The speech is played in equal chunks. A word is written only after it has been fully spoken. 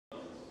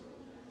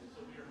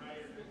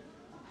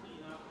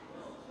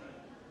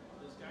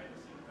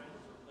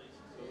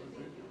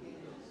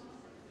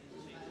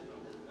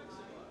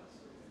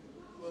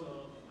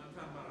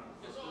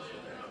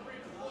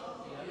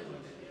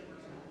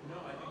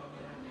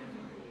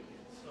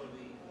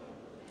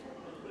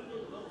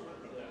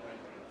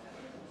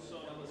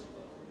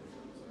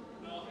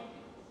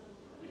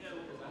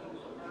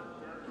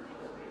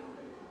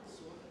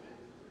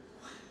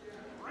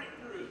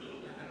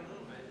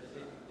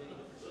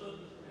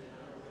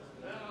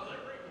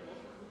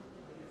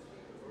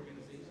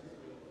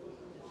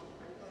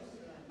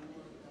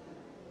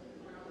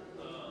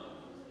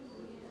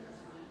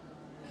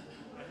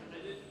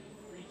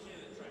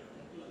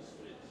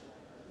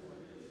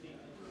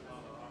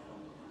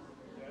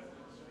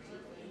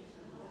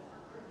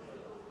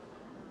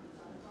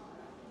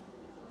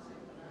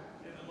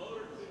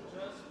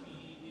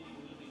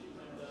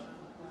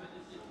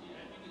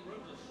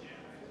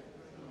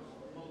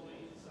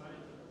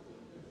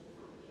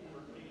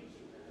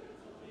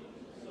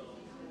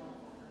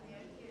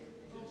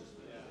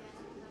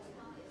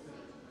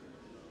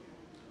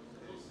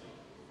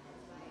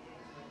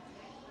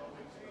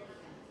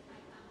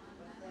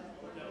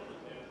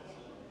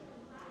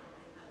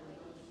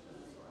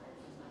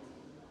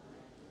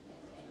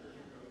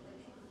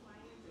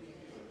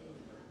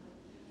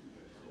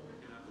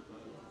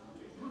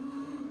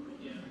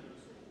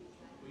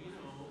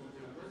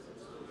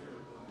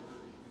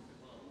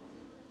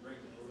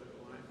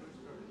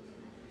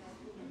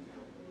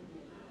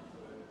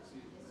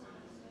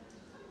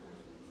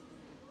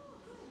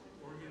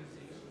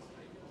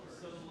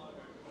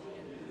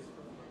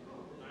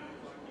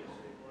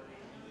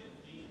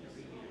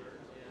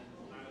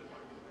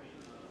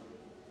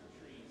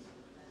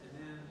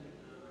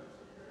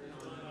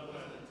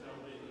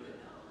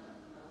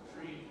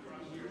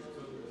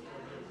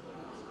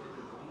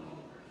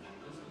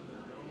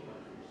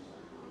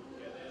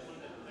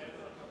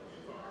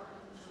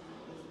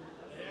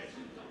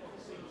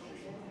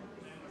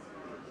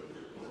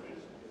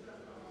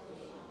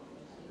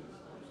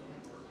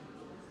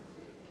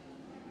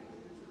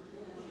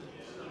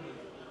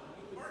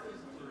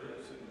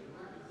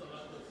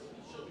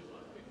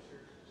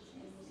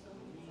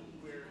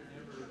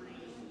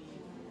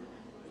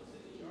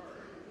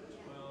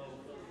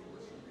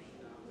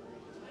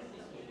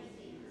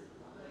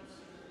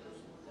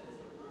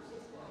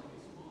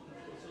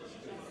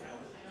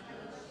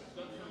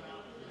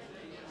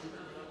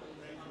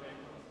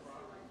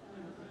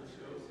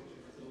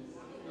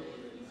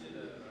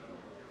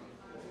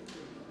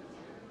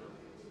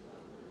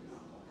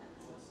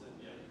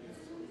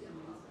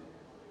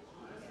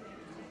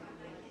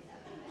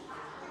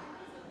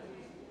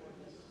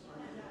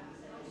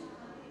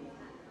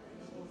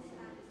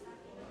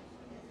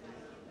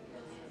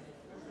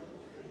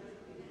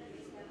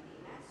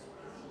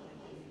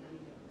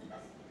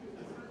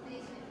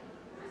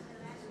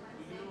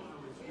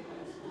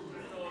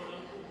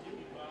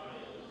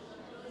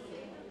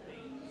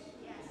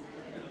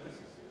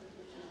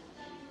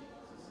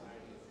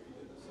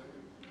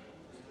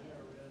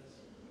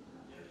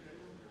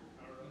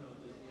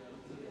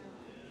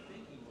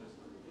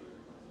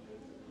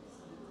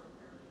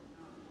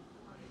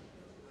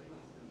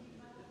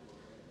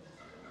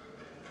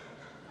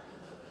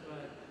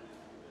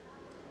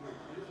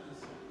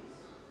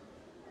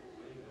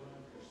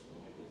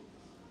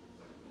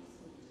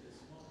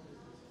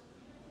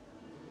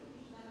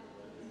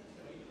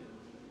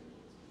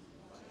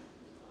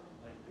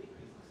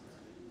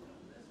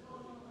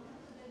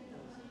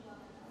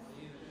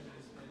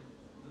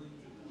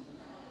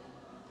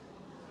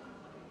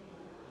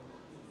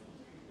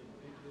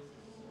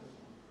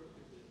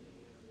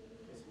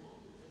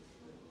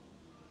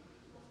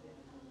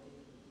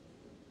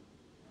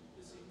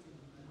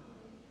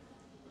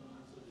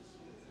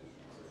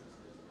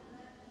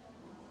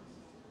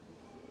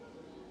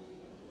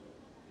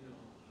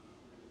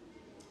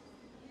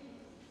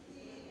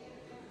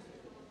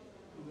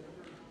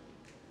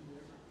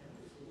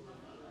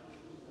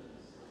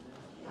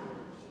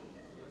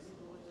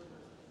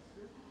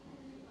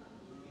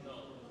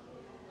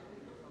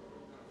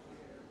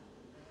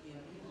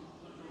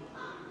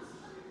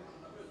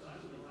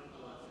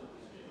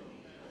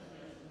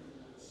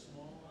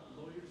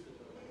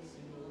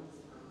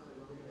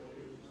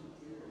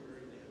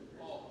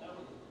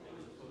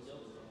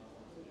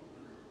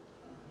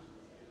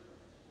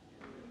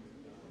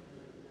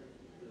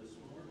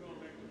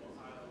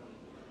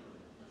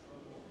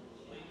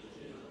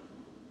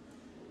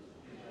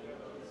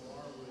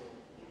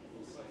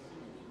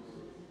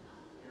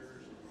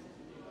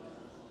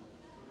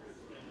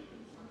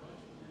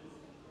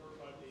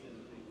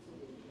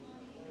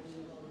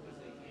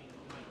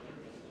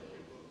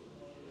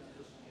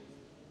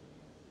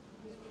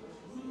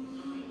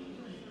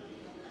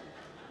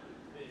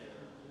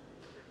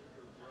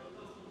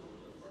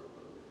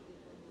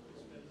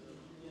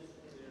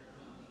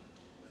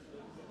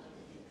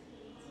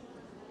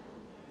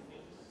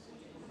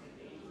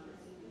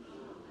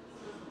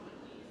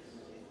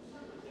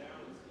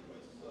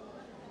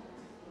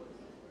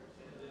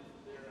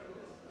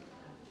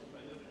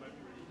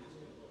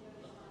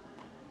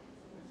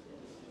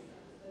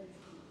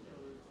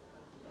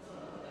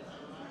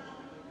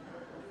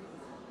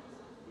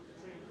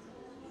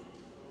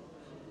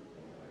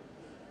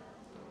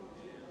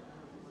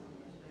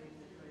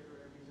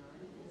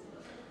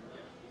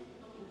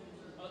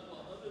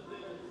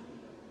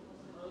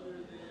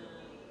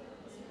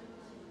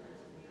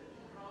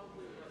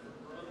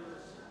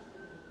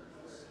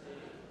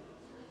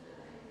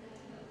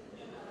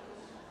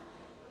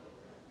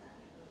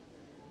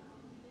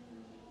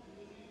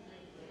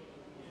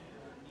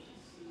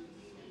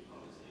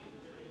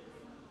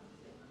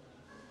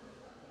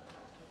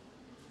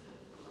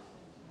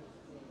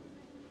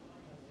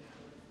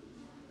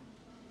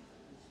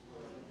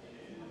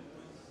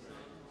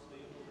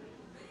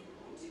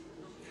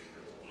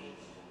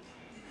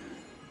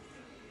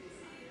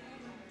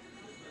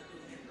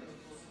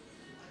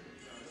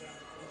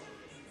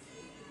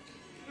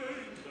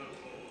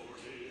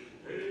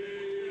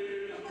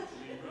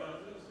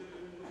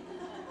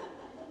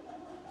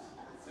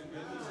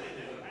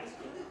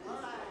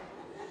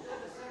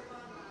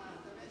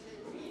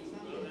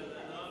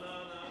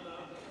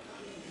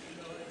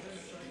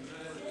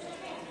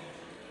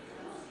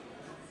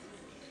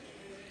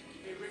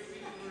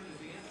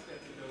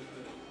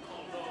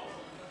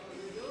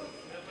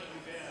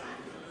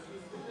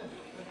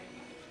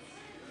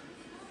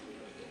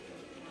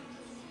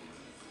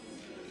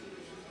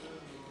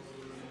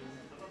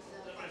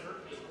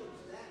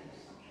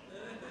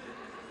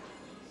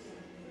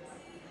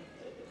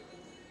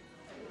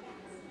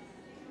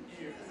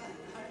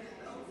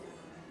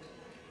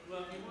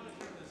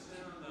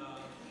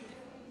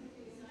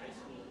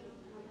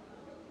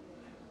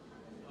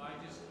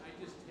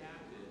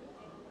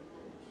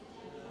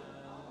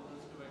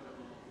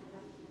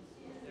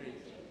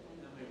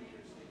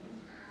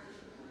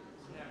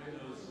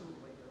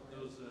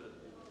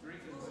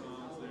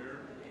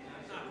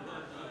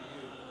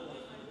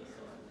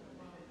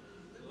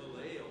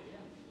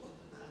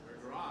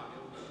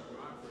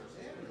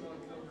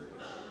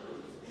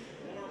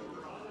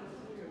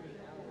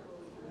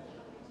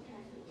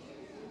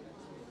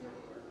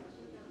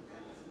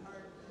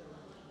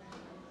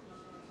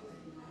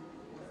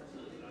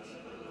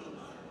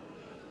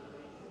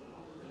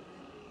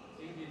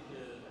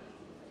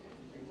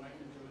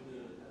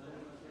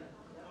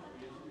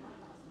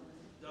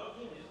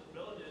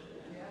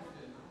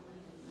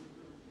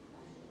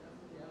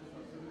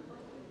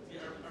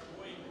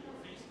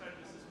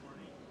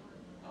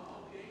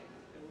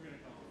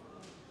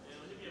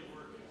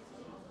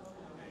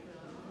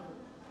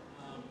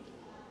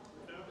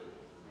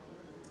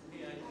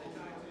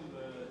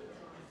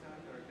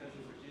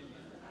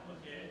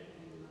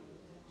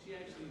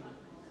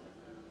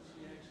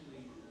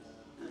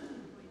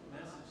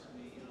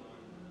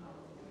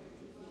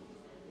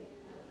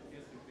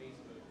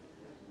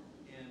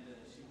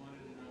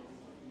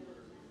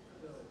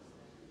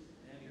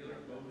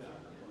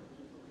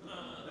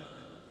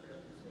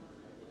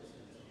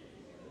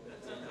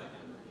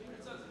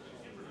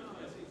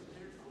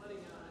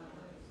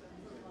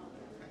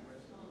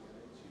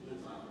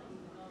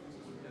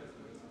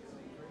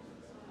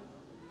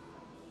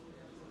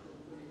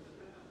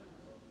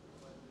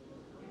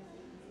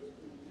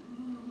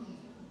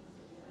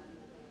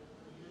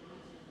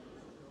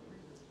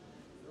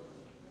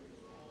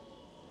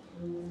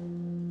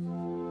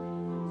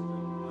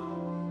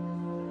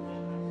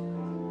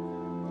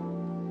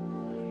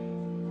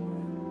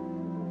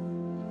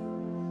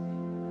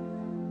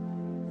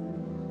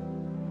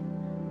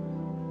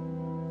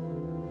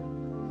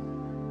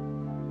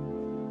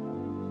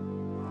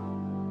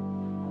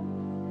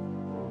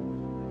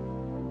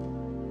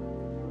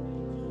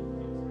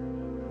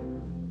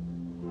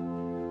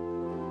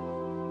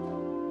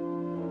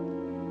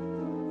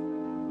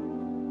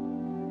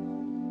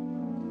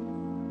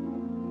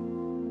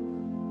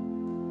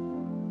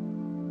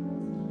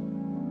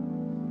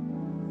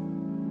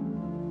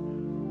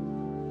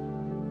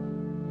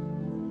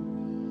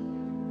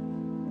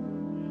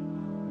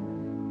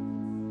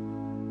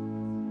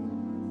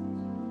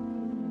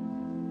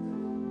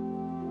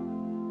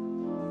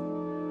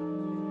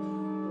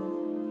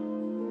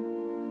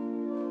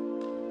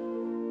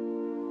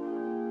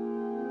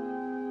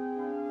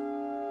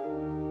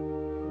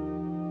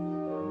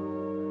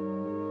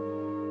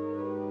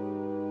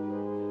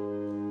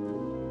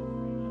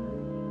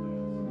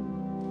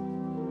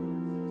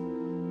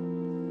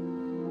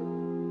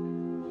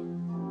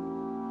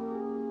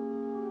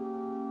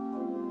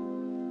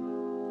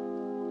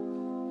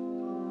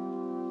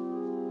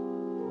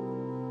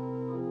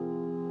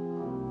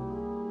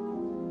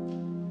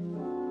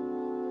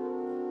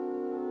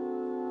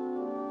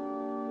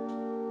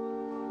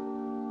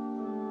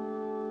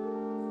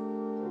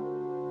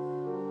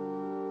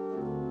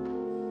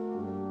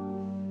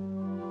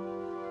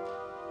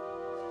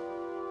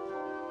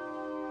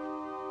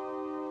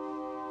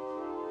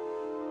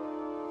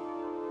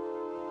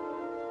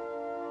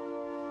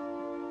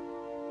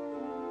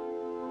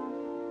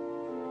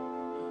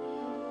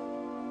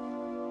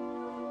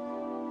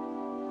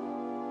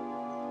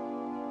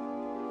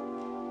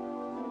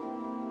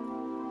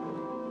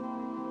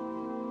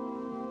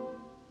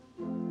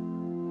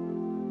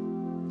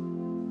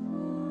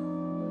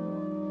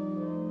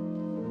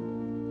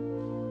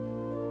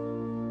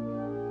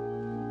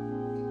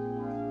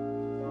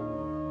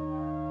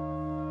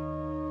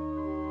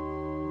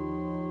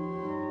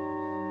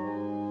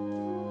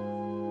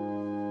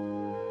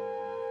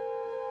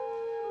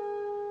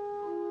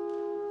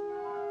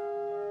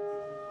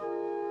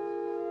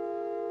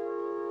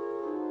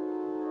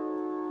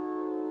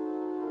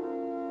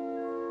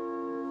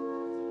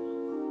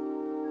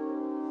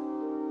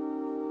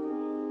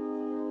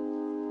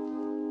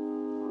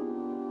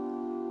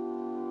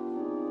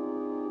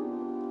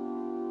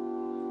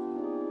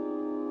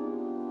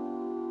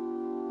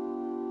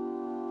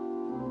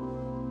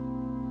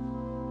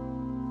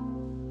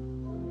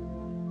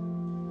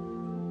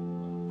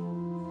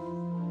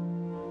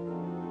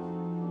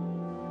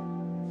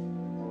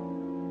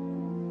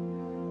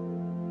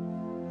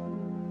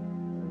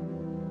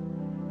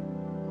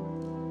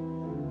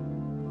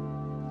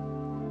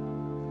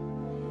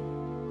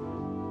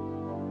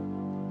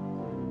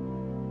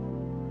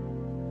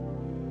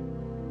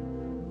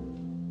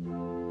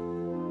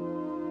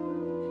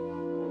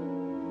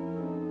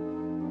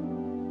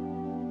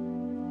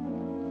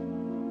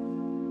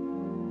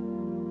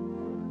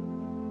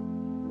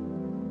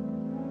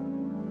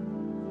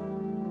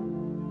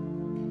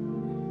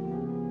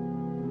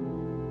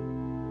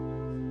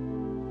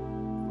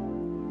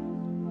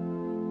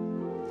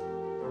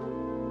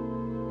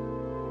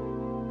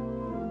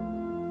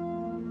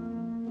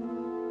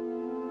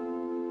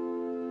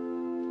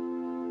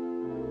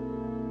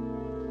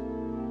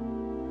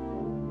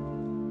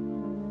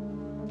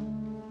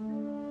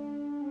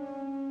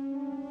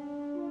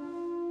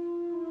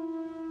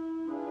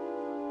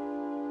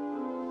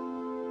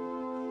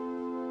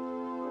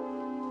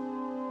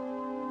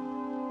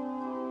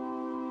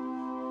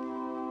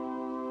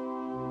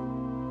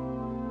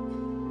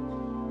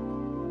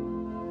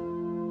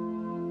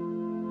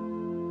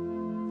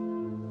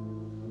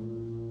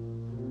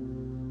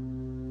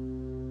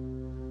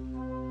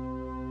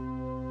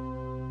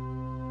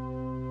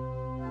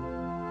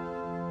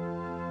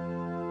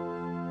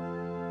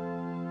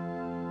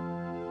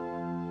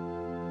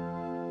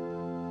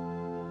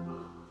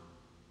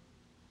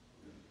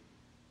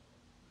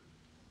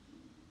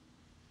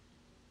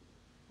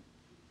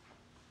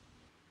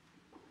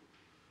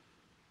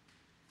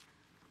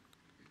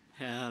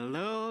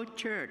Hello,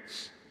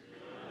 church.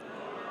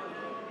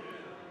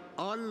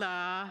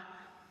 Hola.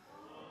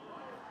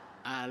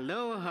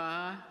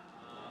 Aloha.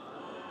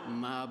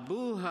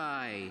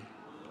 Mabuhay.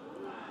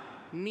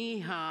 Ni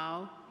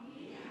hao.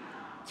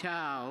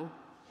 Ciao.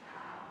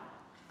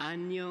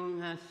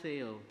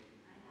 Annyeonghaseyo.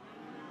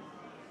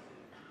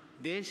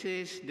 This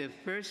is the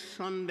first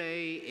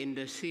Sunday in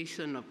the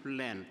season of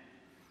Lent,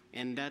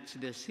 and that's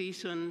the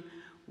season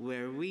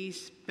where we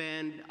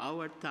spend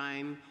our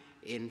time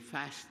in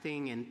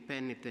fasting and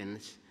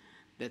penitence.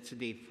 That's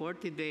the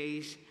 40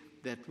 days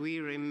that we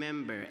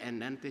remember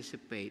and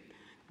anticipate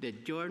the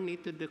journey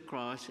to the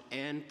cross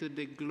and to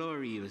the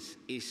glorious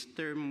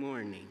Easter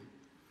morning.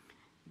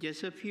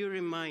 Just a few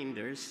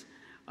reminders.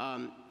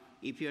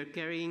 If you're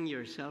carrying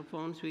your cell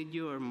phones with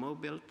you or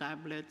mobile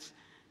tablets,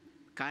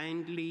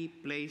 kindly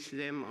place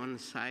them on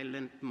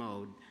silent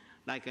mode.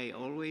 Like I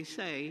always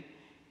say,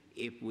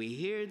 if we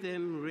hear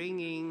them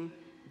ringing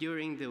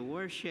during the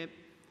worship,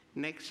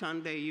 next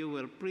Sunday you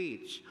will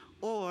preach.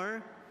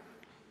 Or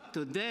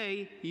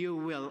today you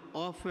will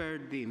offer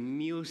the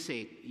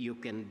music. You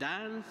can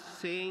dance,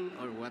 sing,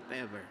 or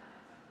whatever,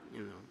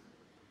 you know.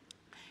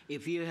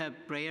 If you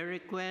have prayer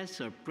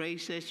requests or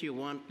praises you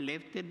want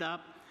lifted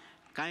up,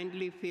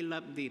 kindly fill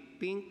up the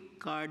pink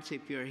cards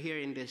if you're here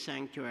in the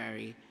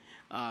sanctuary.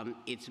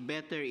 It's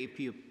better if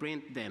you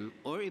print them,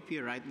 or if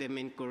you write them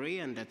in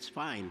Korean, that's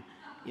fine.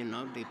 You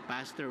know, the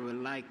pastor will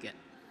like it.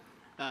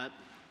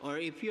 Or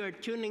if you are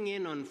tuning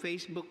in on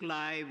Facebook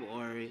Live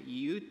or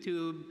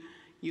YouTube,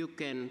 you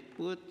can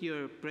put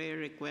your prayer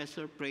requests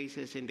or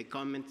praises in the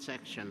comment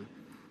section.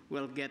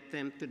 We'll get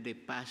them to the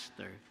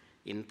pastor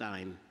in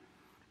time.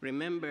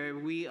 Remember,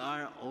 we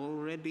are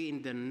already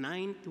in the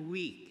 9th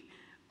week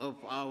of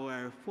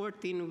our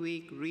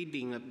 14-week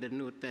reading of the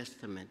New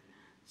Testament.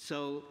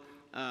 So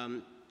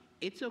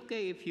it's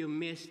okay if you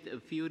missed a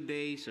few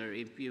days or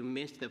if you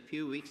missed a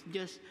few weeks,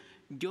 just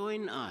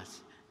join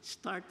us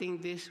starting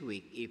this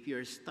week. If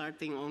you're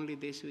starting only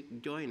this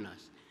week, join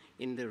us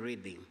in the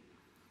reading.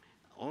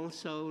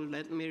 Also,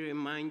 let me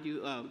remind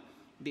you of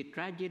the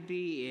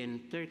tragedy in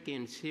Turkey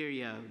and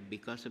Syria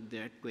because of the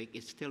earthquake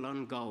is still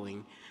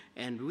ongoing,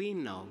 and we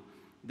know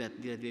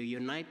that the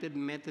United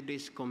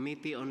Methodist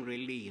Committee on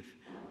Relief,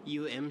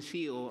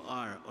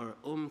 UMCOR or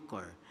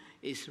UMCOR,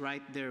 is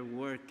right there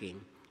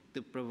working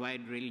to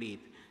provide relief.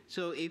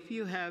 So if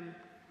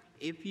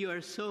you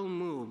are so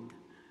moved,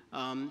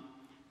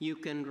 you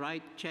can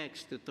write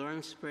checks to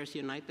Torrance First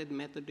United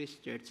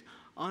Methodist Church.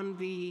 On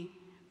the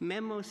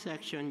memo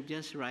section,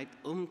 just write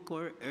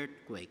UMCOR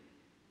earthquake.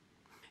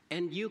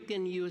 And you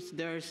can use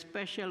their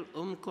special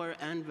UMCOR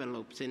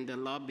envelopes in the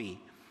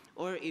lobby.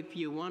 Or if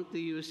you want to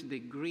use the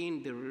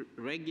green, the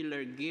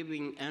regular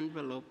giving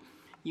envelope,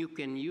 you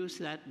can use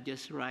that,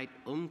 just write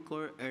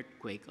UMCOR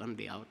earthquake on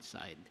the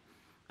outside,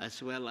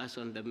 as well as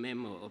on the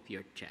memo of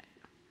your check.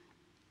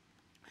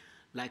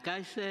 Like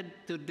I said,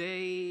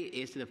 today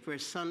is the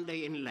first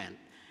Sunday in Lent,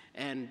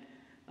 and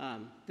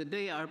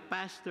today our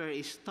pastor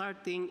is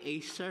starting a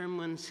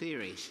sermon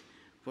series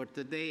for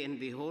today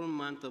and the whole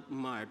month of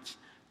March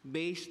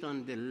based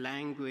on the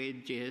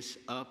languages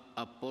of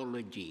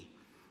apology.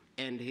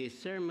 And his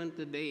sermon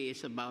today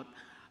is about,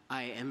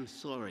 I am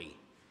sorry.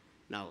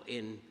 Now,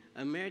 in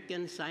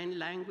American Sign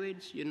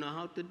Language, you know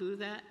how to do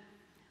that?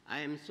 I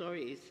am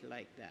sorry, it's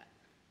like that.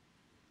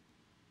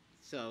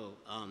 So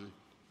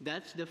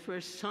that's the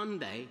first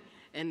Sunday,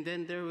 and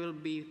then there will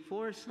be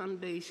 4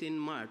 Sundays in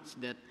March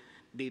that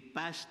the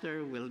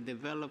pastor will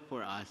develop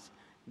for us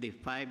the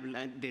five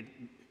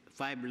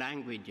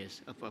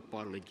languages of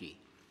apology.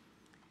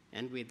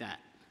 And with that,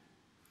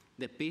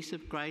 the peace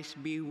of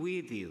Christ be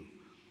with you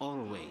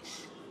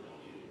always.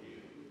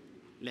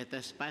 Let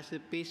us pass the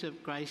peace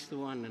of Christ to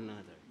one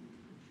another.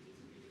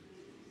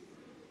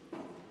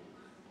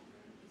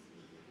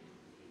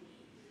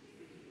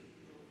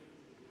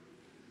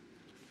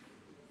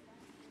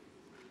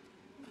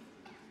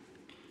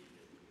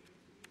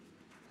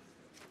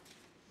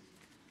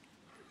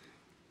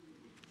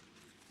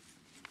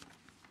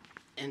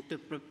 And to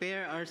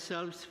prepare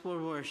ourselves for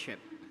worship,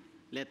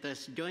 let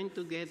us join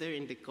together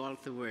in the call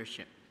to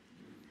worship.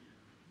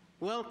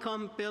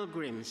 Welcome,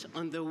 pilgrims,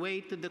 on the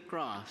way to the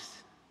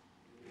cross.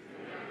 We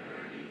are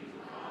yearning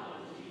to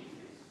follow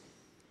Jesus.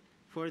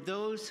 For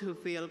those who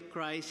feel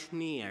Christ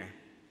near,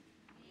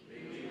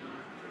 May we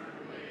not turn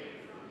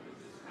away from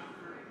the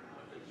discomfort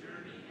of the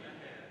journey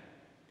ahead.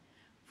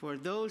 For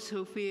those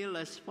who feel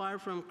as far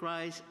from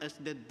Christ as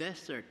the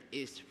desert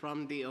is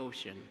from the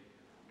ocean,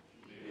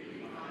 May we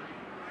find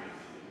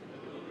Christ in the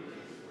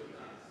wilderness with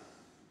us.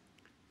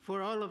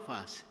 for all of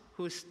us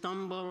who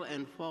stumble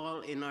and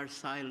fall in our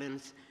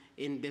silence,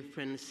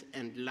 indifference,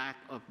 and lack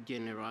of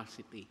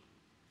generosity,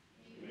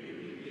 May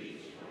we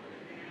reach for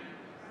the hand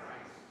of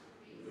Christ,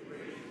 who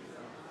raises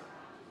us up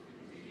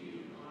to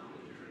continue on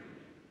the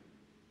journey.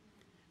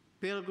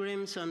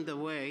 pilgrims on the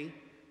way,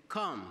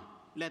 come,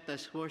 let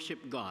us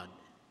worship God.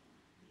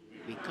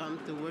 We come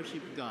to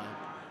worship God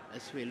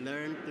as we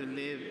learn to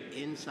live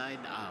inside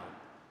out.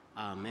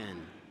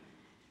 Amen.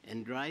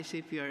 And rise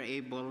if you are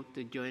able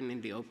to join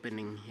in the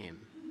opening hymn.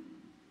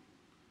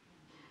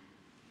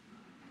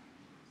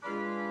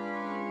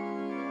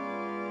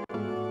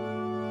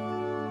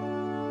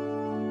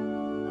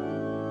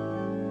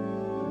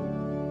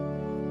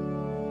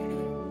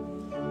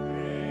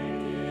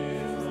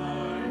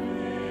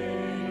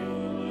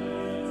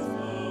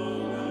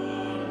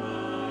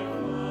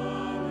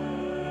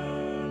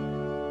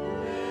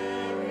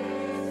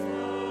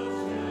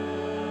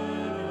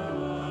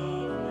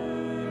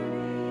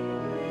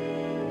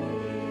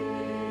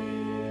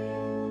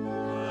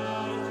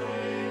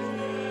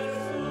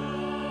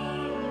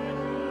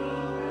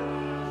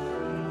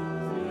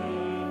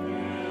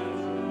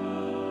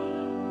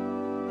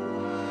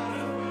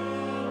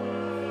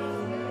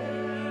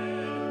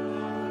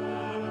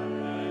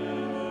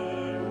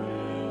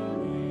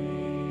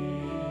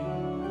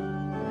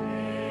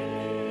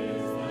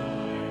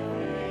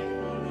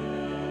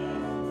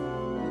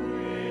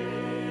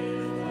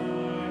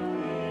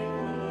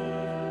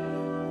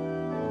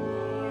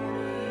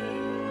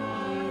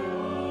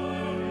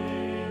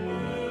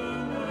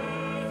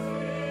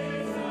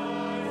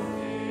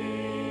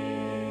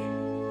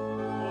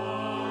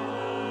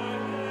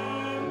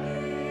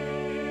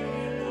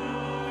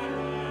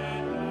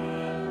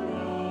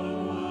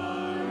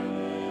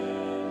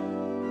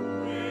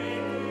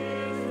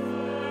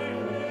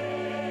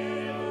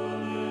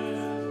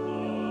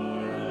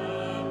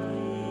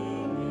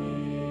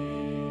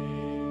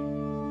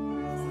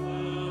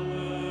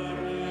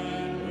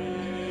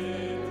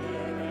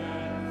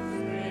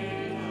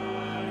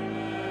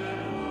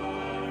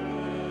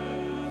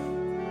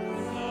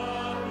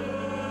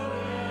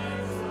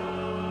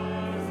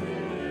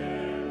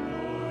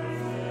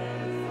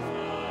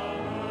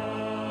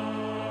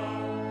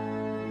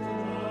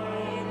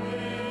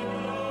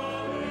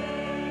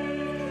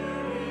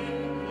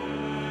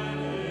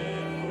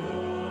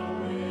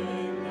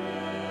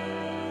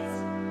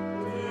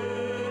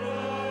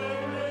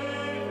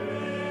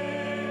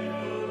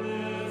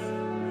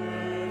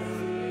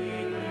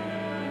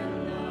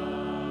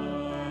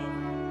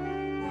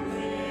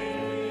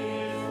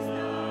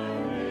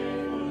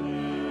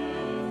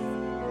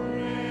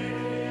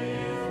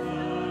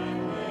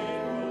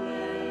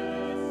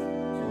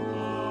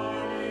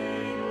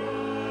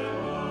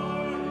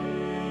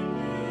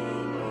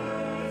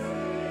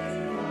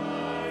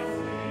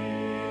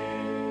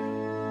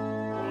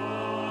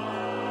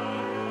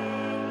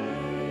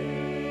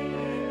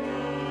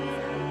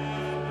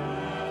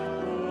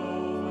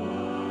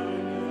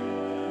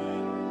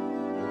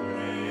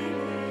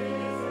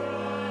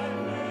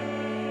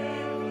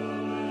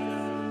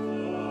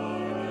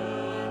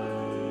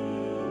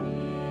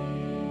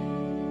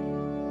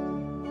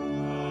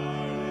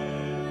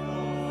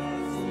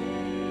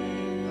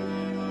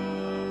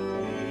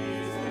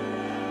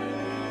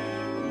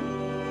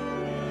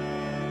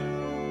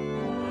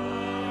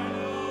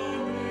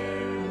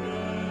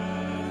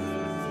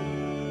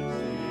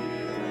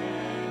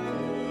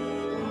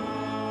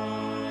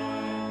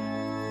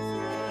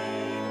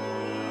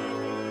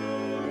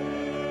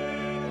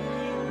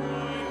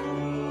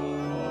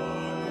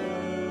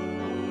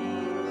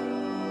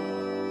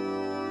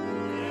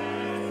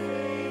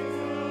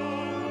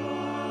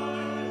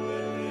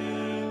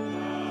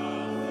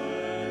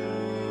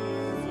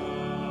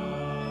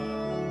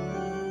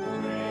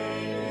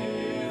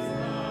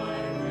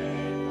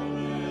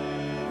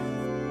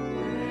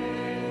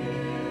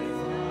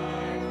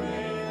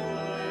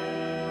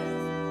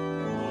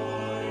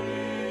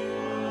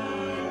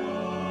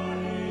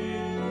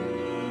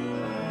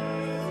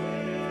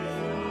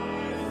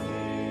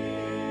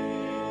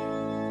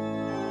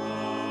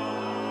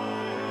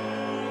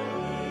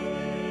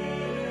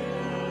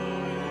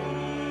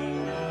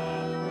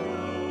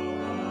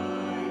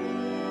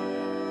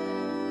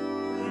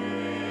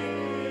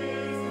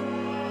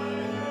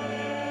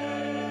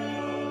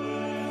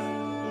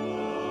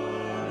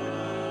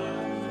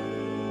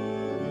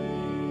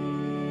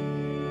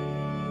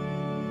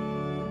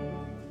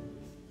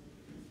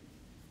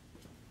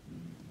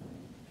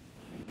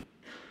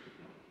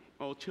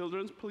 So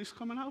children, please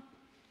come on up.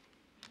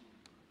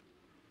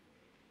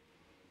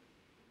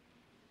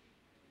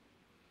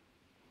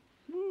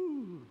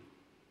 Woo.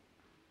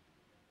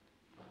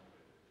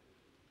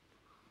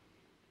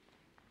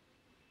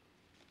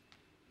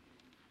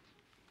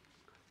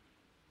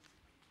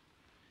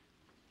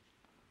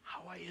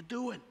 How are you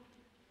doing?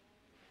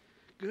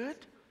 Good?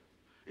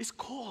 It's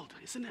cold,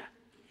 isn't it?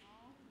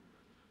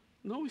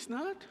 No, it's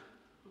not?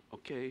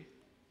 Okay.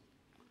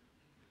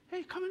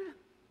 Hey, come on in.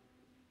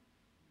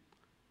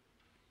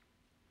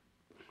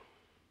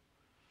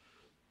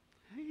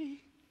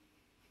 Hey.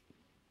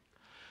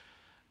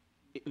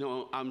 You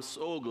know, I'm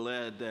so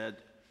glad that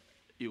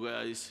you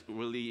guys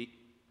really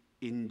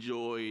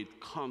enjoyed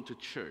come to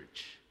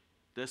church.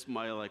 That's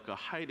my like a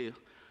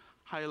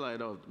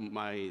highlight of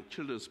my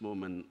children's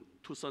moment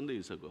 2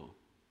 Sundays ago.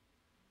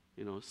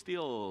 You know,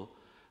 still,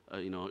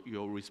 you know,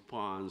 your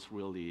response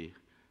really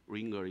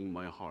lingering in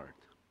my heart,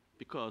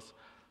 because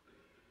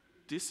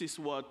this is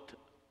what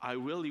I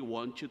really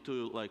want you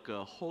to like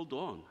hold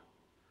on.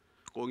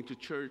 Going to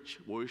church,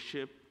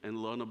 worship,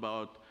 and learn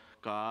about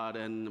God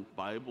and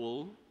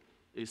Bible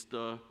is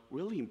the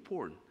really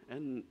important,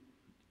 and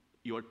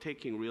you're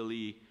taking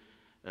really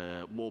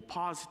more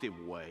positive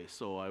way.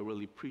 So I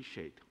really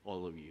appreciate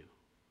all of you.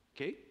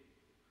 Okay?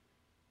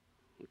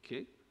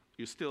 Okay.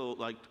 You still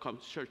like to come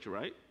to church,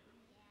 right?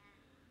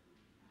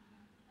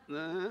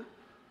 Yeah.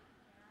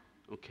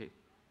 Okay.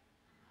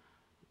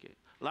 Okay.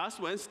 Last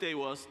Wednesday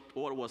was,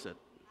 what was it?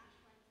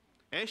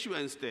 Ash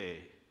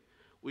Wednesday.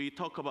 We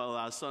talked about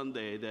last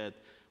Sunday that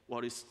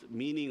what is the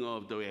meaning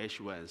of the Ash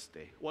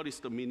Wednesday. What is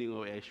the meaning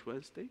of Ash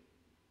Wednesday?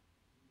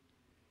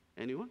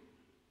 Anyone?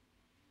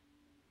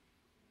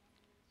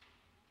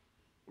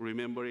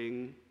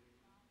 Remembering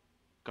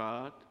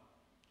God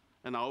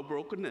and our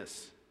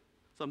brokenness,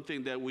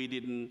 something that we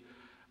didn't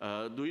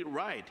do it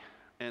right,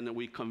 and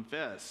we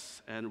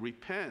confess and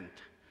repent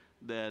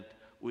that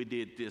we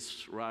did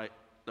this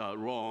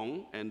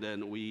wrong, and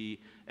then we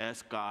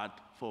ask God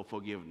for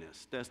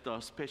forgiveness. That's the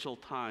special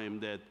time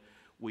that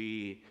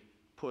we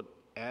put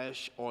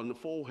ash on the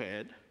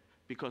forehead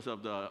because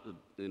of the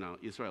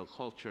Israel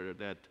culture,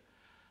 that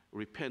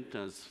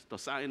repentance, the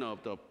sign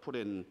of the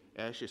putting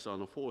ashes on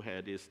the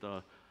forehead is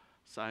the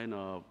sign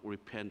of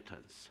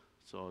repentance.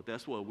 So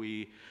that's what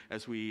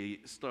as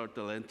we start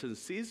the Lenten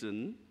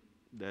season,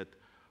 that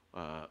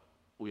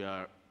we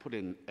are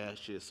putting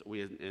ashes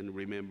in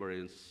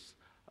remembrance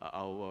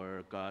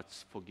our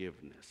God's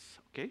forgiveness.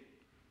 Okay?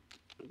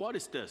 What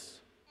is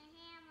this?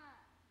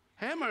 A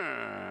hammer.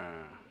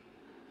 Hammer.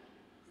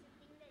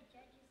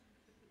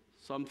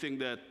 Something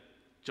that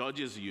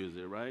judges use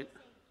it, right?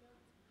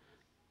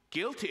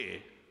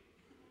 Guilty.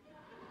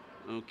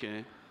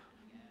 Okay.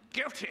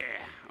 Guilty.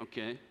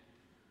 Okay.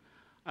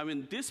 I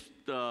mean,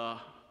 the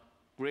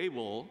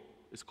gravel,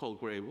 it's called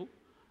gravel,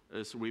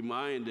 is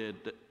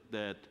reminded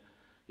that,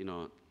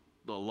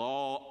 the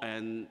law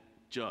and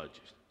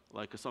judge,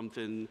 like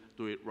something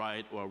do it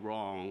right or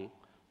wrong,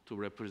 to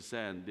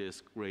represent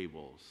these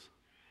gravels.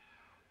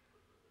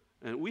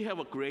 And we have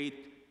a great,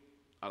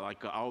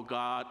 like our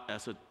God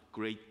as a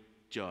great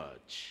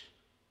judge.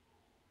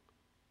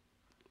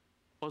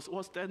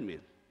 What's that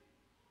mean?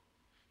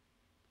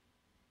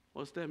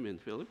 What's that mean,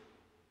 Philip?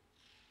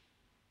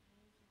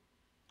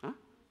 Huh?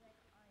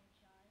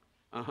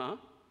 Uh-huh.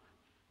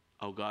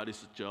 Our God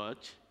is a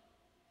judge.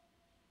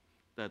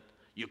 That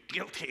you're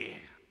guilty.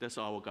 That's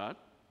our God.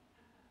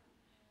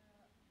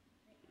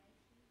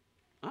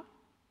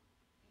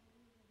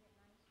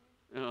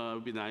 Huh?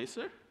 Be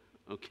nicer?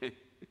 Okay.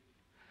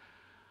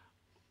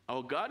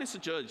 Our God is a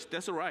judge.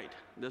 That's right.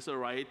 That's a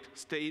right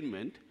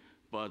statement.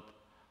 But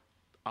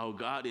our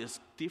God is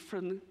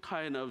different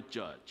kind of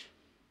judge.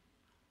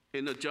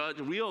 And the judge,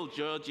 real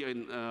judge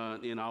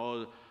in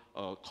our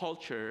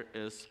culture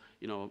is,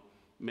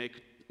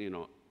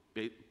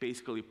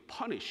 basically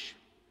punish.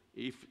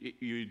 If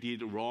you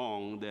did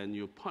wrong, then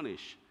you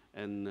punish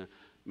and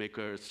make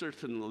a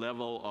certain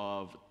level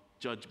of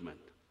judgment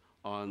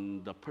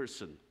on the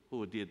person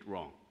who did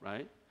wrong,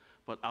 right?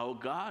 But our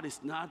God is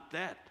not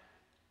that.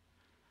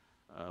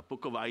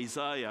 Book of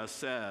Isaiah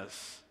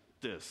says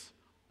this.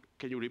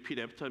 Can you repeat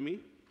after me?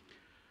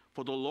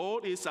 For the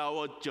Lord is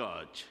our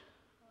judge.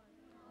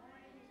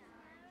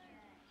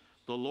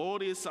 The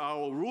Lord is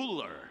our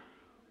ruler.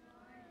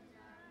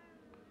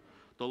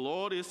 The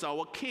Lord is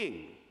our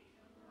king.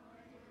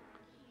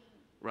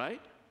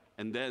 Right?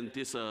 And then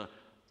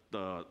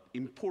the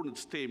important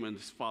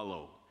statements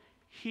follow.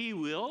 He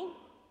will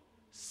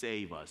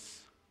save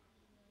us.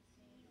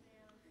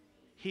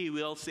 He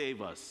will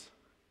save us.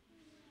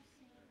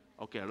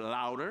 Okay,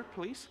 louder,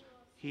 please.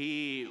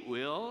 He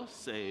will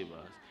save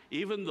us.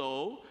 Even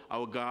though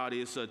our God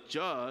is a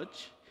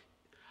judge,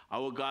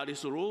 our God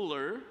is a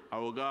ruler,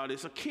 our God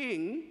is a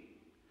king,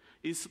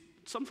 is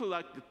something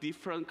like a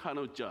different kind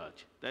of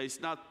judge that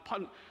is not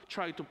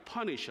trying to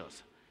punish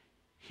us.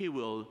 He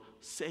will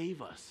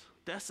save us.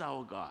 That's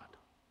our God.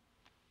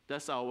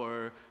 That's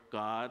our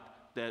God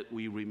that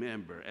we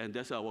remember, and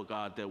that's our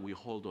God that we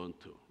hold on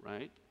to,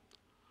 right?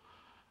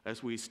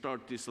 As we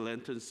start this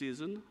Lenten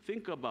season,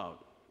 think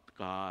about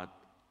God,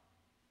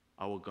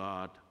 our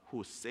God,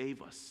 who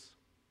saved us.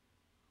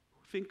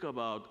 Think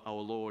about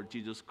our Lord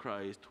Jesus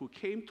Christ, who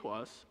came to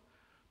us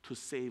to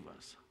save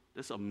us.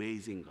 That's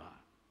amazing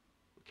God,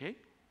 okay?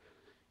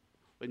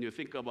 When you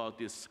think about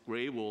this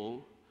grave,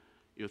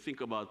 you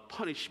think about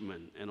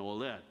punishment and all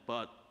that,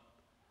 but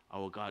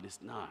our God is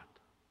not.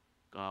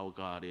 Our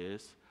God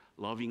is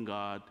loving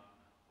God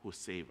who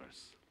saves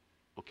us,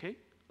 okay?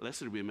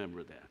 Let's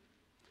remember that.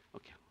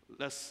 Okay,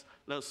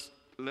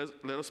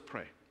 let us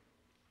pray.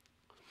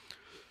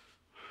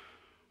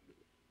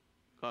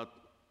 God,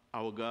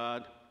 our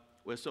God,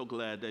 we're so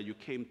glad that you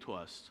came to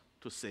us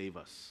to save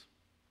us.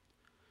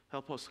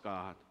 Help us,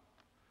 God,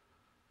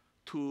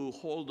 to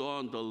hold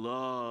on the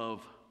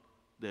love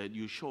that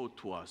you showed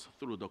to us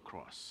through the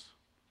cross.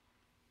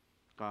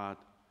 God,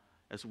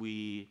 as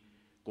we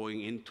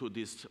going into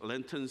this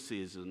Lenten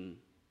season,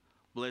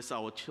 bless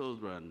our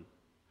children.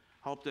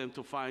 Help them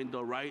to find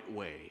the right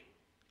way.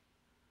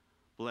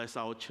 Bless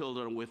our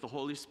children with the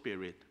Holy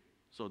Spirit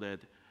so that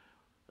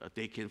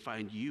they can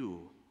find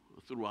you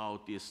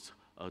throughout this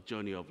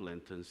journey of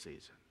Lenten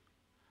season.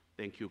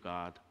 Thank you,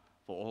 God,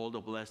 for all the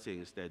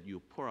blessings that you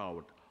pour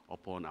out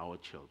upon our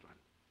children.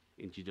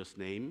 In Jesus'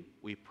 name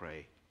we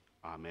pray.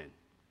 Amen.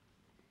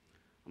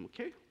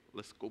 Okay,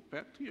 let's go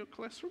back to your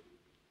classroom.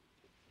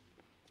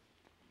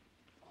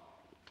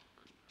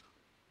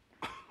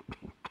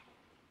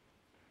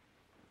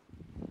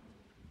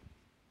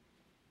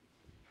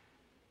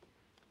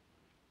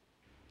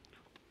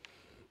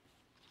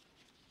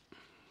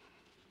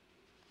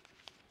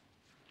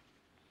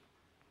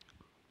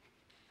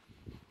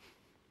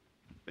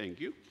 Thank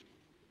you.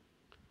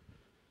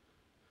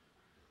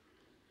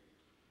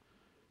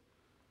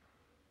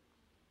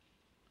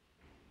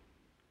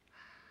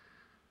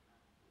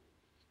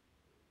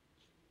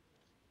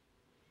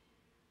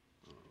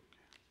 Okay.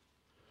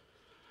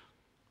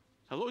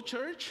 Hello,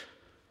 church.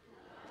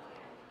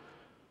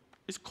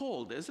 It's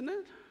cold, isn't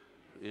it?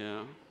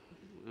 Yeah.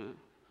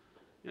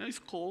 Yeah, it's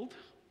cold.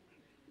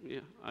 Yeah,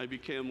 I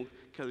became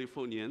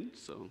Californian,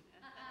 so.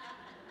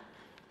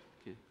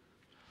 Okay.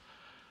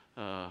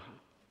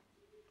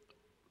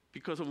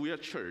 Because we are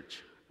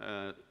church,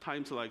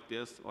 times like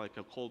this, like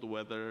a cold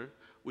weather,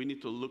 we need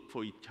to look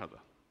for each other,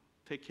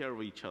 take care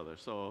of each other.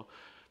 So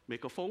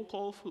make a phone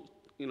call,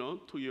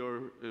 to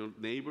your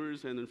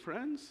neighbors and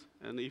friends,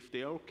 and if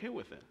they are okay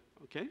with it,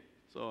 okay?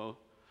 So,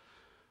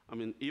 I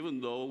mean, even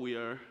though we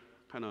are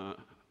kind of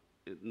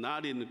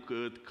not in a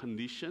good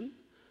condition,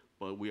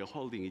 but we are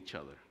holding each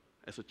other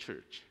as a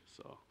church,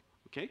 so,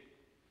 okay?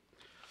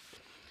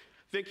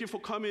 Thank you for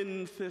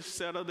coming this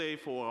Saturday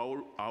for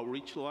our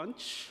outreach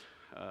lunch.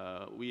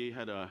 We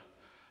had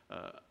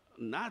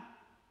not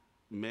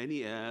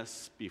many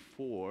as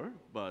before,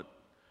 but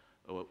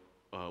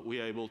we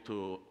are able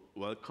to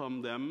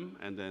welcome them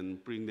and then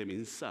bring them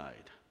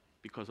inside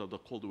because of the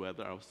cold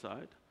weather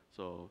outside.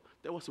 So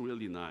that was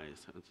really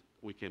nice.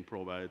 We can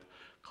provide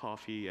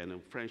coffee and a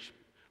French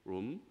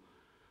room.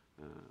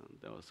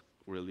 That was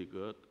really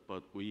good.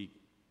 But we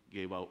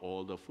gave out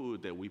all the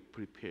food that we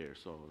prepared.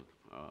 So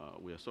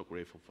we are so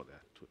grateful for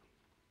that too.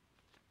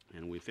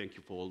 And we thank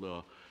you for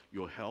all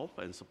your help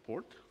and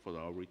support for the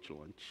outreach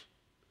lunch.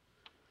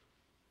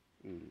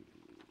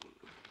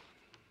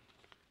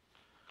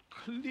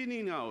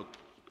 Cleaning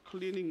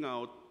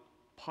out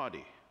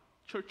party,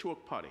 church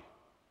work party.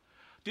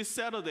 This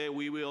Saturday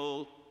we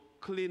will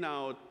clean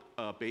out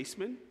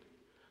basement.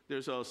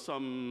 There's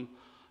some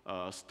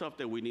stuff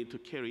that we need to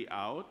carry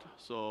out.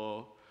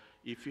 So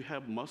if you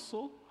have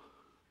muscle,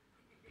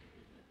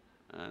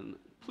 and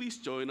please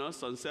join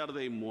us on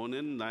Saturday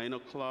morning, 9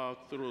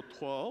 o'clock through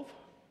 12.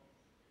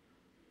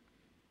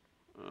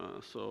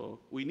 So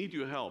we need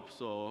your help,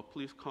 so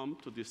please come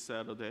to this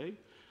Saturday.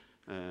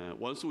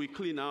 Once we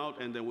clean out,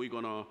 and then we're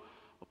gonna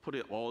put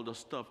all the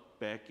stuff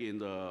back in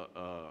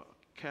the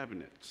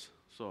cabinets.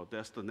 So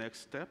that's the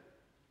next step,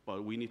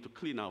 but we need to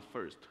clean out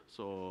first.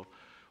 So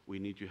we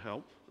need your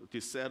help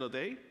this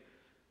Saturday,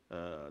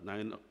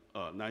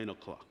 9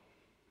 o'clock.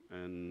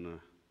 And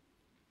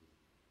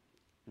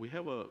we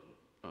have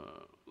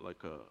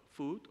like a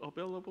food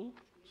available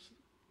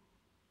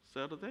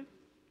Saturday?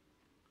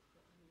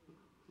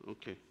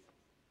 Okay.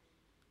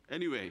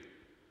 Anyway,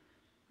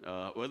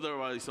 whether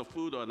it's a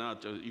food or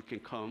not, you can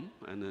come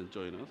and then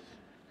join us.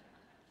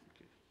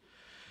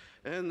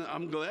 Okay. And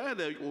I'm glad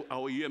that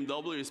our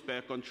UMW is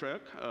back on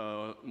track.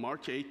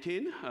 March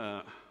 18,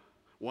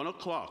 1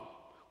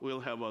 o'clock, we'll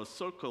have a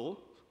circle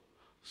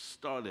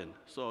starting.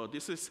 So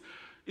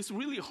it's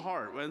really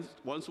hard.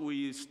 Once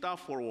we stop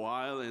for a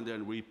while and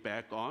then we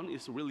back on,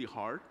 it's really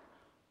hard.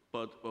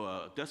 But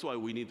that's why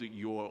we need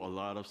a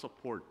lot of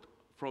support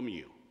from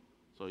you.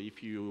 So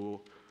if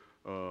you,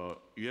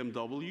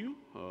 UMW,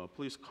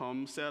 please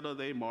come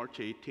Saturday, March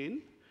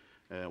 18,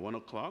 1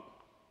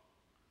 o'clock.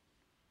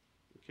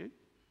 Okay?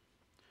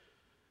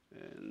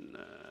 And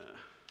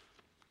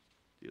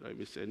did I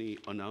miss any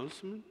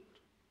announcement?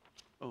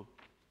 Oh,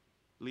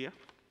 Leah?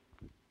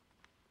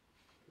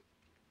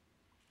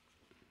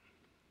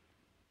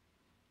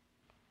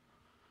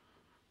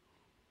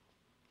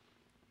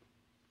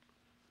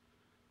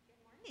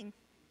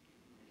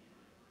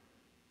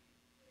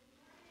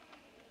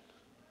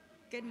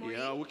 Good morning.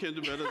 Yeah, we can do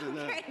better than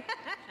that.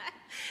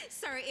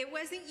 Sorry, it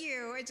wasn't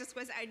you. It just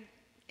was,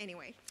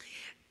 anyway.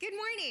 Good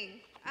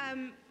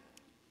morning.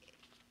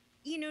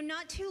 You know,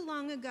 not too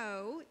long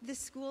ago, the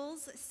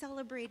schools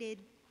celebrated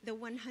the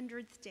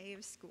 100th day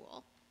of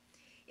school.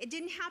 It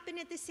didn't happen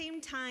at the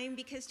same time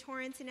because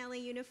Torrance and LA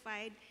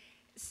Unified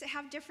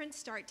have different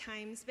start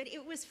times, but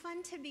it was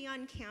fun to be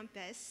on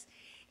campus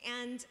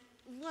and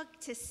look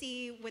to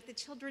see what the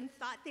children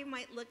thought they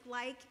might look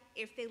like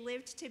if they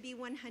lived to be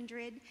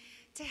 100,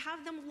 to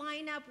have them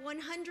line up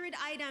 100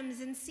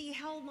 items and see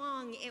how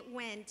long it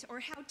went or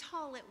how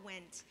tall it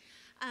went.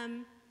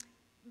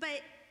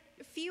 But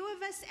few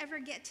of us ever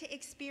get to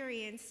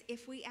experience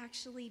if we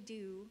actually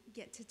do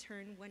get to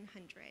turn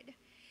 100.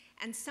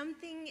 And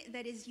something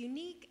that is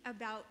unique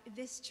about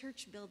this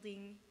church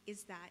building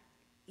is that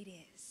it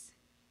is.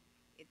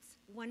 It's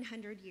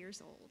 100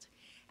 years old.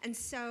 And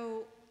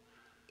so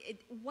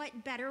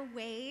what better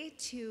way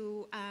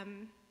to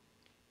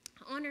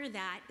honor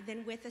that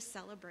than with a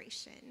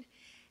celebration?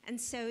 And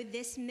so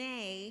this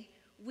May,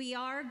 we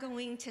are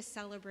going to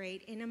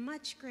celebrate in a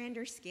much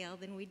grander scale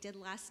than we did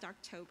last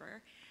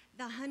October,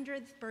 the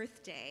 100th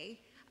birthday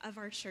of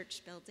our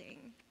church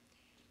building.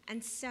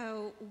 And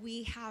so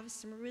we have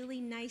some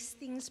really nice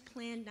things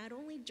planned, not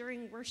only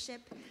during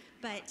worship,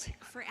 but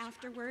for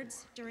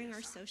afterwards during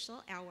our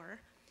social hour.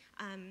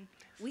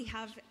 We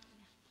have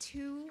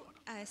 2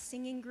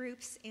 singing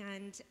groups,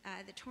 and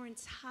the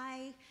Torrance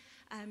High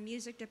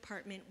music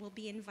department will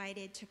be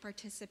invited to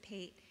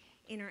participate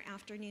in our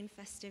afternoon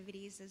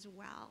festivities as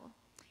well.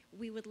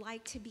 We would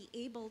like to be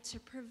able to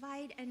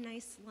provide a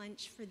nice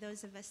lunch for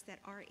those of us that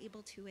are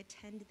able to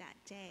attend that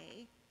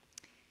day.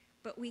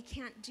 But we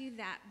can't do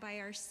that by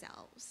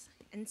ourselves.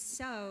 And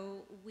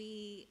so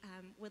we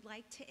would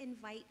like to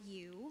invite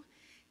you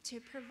to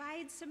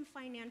provide some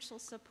financial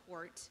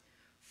support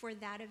for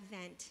that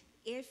event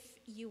if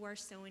you are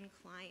so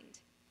inclined.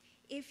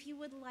 If you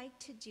would like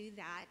to do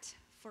that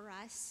for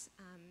us,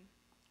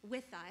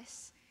 with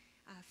us,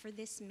 for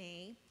this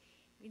May,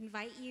 we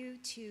invite you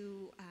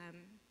to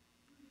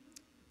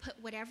put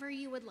whatever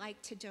you would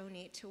like to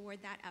donate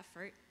toward that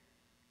effort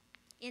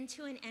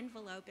into an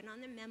envelope, and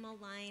on the memo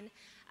line,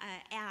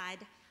 add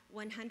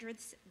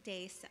 100th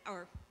day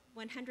or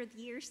 100th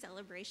year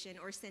celebration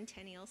or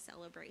centennial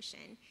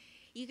celebration.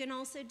 You can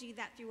also do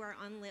that through our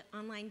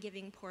online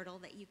giving portal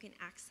that you can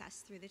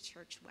access through the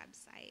church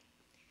website.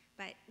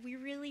 But we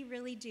really,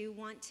 really do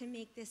want to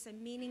make this a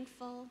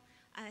meaningful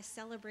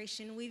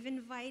celebration. We've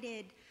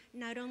invited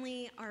not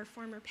only our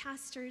former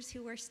pastors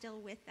who are still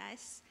with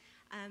us,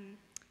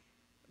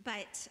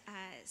 but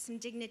some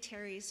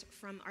dignitaries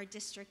from our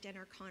district and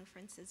our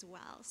conference as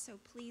well. So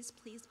please,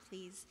 please,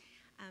 please,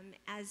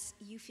 as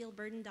you feel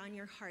burdened on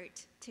your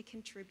heart to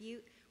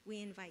contribute,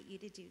 we invite you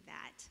to do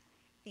that.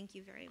 Thank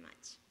you very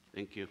much.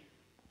 Thank you.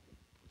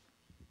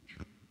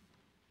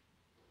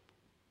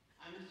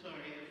 I'm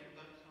sorry, I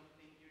forgot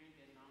something during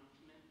the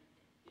announcement.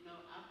 You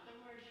know, after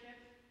worship,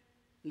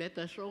 let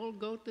us all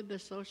go to the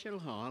social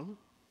hall,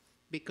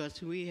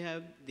 because we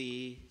have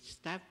the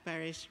Staff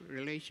Parish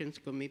Relations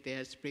Committee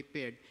has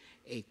prepared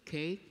a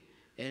cake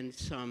and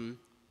some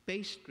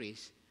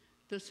pastries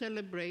to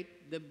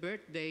celebrate the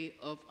birthday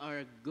of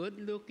our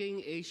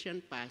good-looking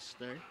Asian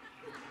pastor.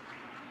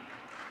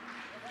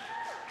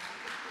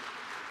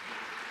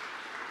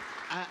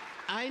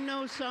 I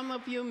know some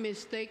of you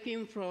mistake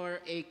him for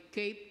a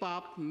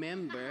K-pop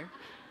member,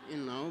 you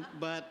know,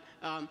 but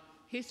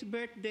his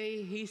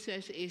birthday, he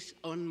says, is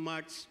on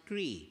March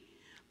 3.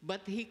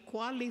 But he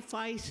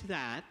qualifies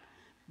that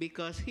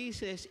because he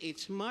says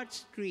it's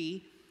March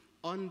 3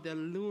 on the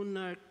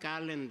lunar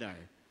calendar.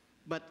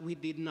 But we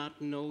did not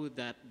know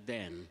that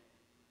then,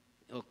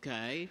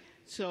 okay?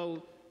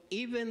 So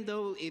even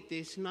though it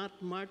is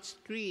not March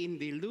 3 in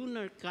the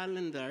lunar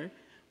calendar,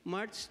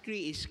 March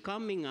 3 is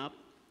coming up,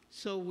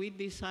 so we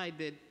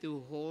decided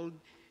to hold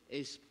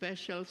a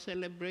special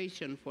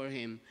celebration for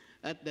him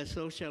at the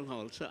social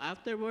hall. So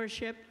after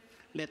worship,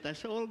 let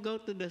us all go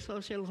to the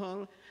social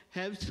hall,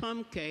 have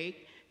some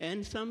cake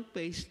and some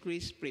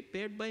pastries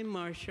prepared by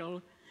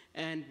Marshall,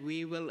 and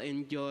we will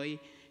enjoy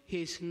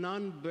his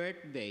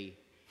non-birthday.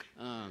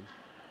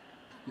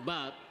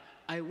 But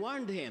I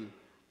warned him,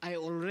 I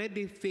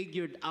already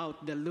figured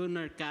out the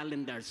lunar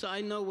calendar, so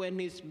I know when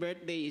his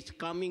birthday is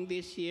coming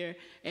this year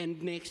and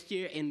next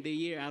year and the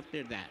year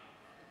after that.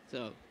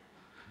 So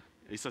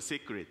it's a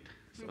secret.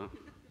 So.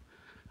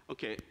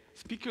 Okay,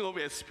 speaking of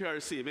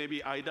SPRC,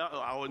 maybe Ida,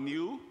 our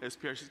new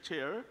SPRC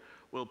chair,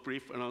 will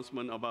brief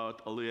announcement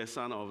about a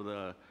liaison of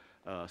the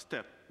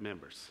staff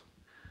members.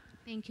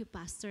 Thank you,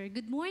 Pastor.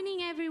 Good morning,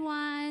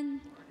 everyone.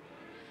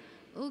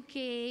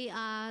 Okay,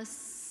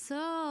 so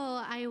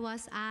I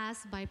was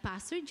asked by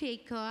Pastor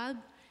Jacob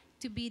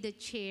to be the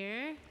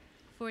chair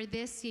for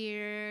this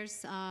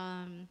year's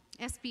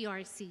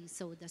SPRC,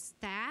 so the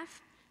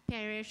Staff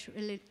Parish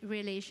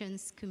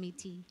Relations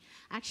Committee.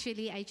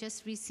 Actually, I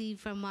just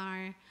received from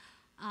our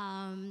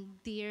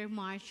dear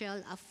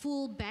Marshall a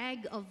full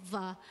bag of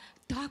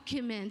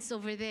documents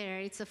over there.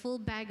 It's a full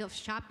bag of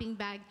shopping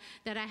bag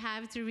that I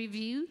have to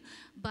review.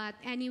 But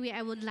anyway,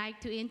 I would like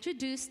to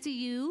introduce to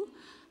you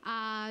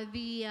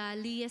the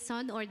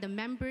liaison or the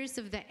members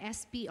of the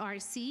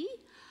SPRC,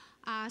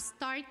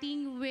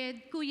 starting with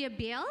Kuya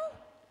Bill.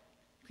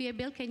 Kuya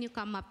Bill, can you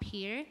come up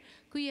here?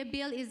 Kuya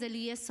Bill is the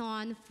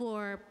liaison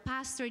for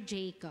Pastor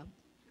Jacob.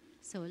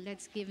 So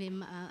let's give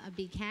him a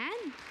big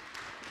hand.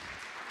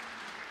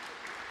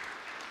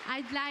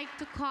 I'd like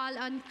to call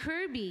on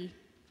Kirby.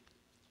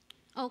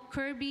 Oh,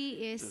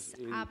 Kirby is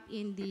up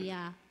in the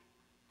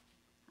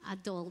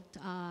adult,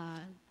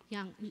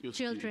 young, Youth,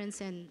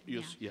 children's and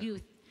youth, yeah.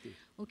 youth.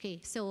 Okay,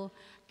 so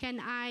can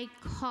I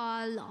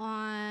call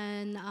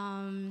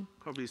on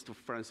Kirby is to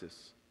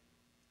Francis.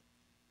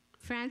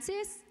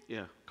 Francis?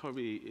 Yeah,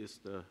 Kirby is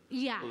the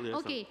Yeah,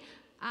 okay.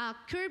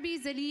 Kirby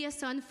is the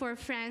liaison for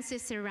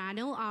Francis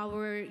Serrano,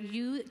 our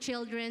youth,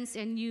 children's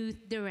and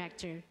youth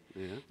director.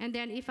 Yeah. And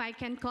then if I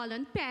can call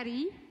on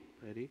Patty.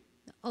 Ready?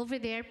 Over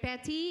there,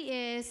 Patty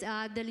is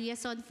the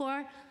liaison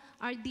for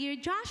our dear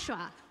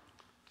Joshua.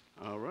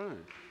 All right.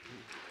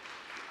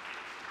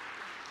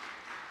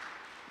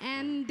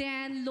 And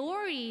then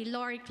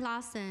Lori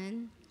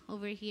Clausen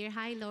over here.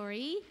 Hi,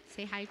 Lori.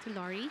 Say hi to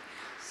Lori.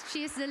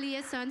 She's the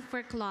liaison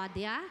for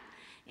Claudia.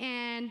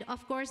 And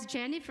of course,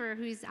 Jennifer,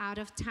 who is out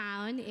of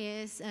town,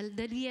 is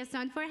the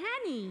liaison for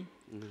Hani.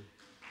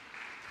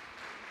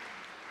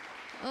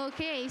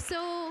 Okay,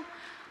 so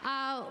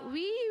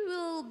we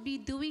will be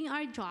doing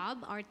our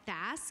job, our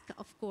task,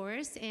 of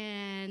course,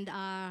 and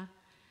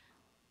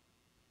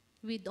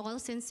with all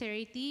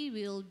sincerity,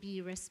 we'll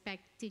be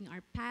respecting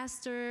our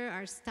pastor,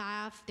 our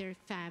staff, their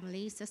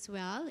families as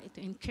well,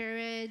 to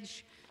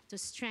encourage, to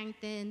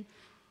strengthen,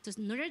 to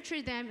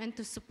nurture them, and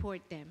to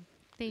support them.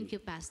 Thank you,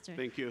 Pastor.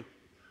 Thank you.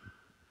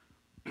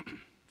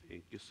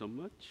 Thank you so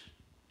much.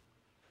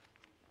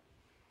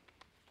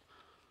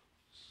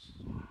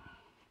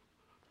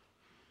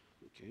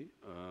 Okay,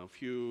 a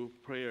few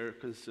prayer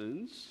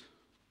concerns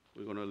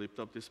we're going to lift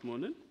up this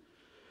morning.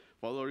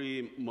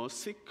 Valerie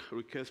Mosick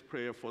requests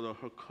prayer for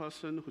her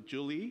cousin,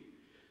 Julie,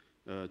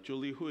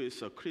 who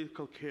is a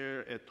critical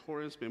care at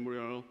Torrance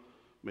Memorial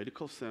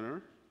Medical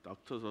Center.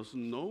 Doctor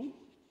doesn't know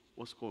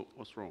what's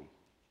wrong.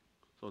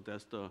 So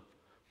that's the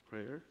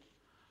prayer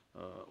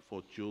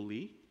for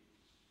Julie.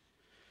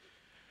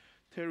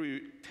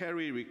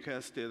 Terry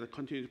requested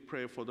continued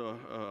prayer for the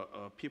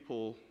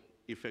people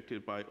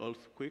affected by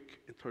earthquake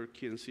in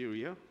Turkey and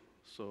Syria,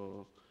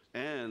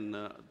 and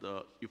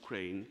the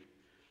Ukraine,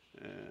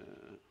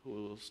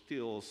 who are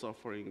still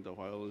suffering the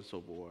violence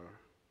of war.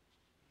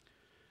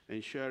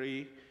 And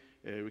Sherry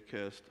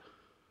requests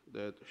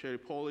that Sherry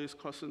Paul's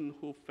cousin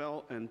who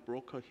fell and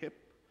broke her hip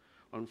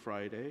on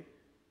Friday.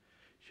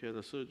 She had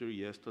a surgery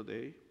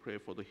yesterday. Pray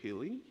for the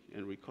healing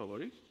and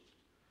recovery.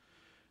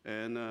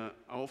 And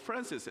our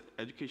Francis,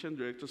 education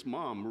director's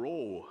mom,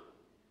 Ro,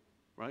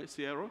 right,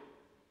 Sierra?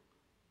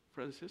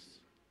 Francis?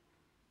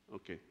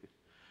 Okay.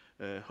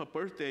 Her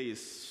birthday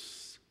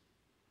is,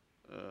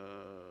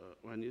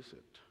 when is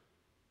it?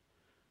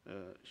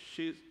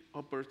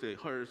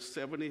 Her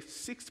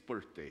 76th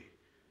birthday.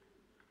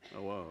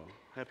 Oh, wow.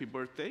 Happy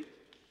birthday.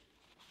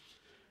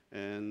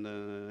 And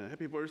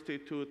happy birthday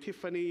to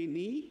Tiffany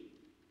Nee.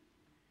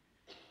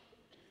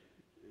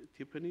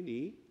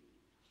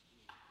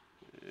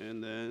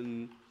 And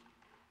then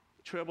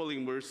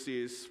traveling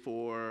mercies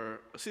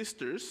for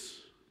sisters,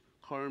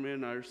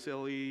 Carmen,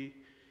 Arceli,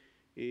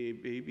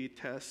 baby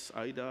Tess,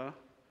 Ida,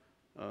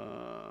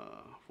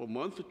 for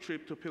month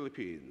trip to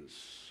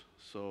Philippines.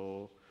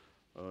 So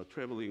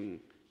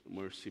traveling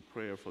mercy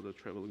prayer for the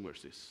traveling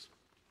mercies.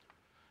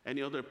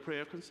 Any other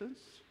prayer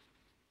concerns?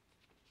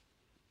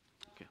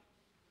 Okay.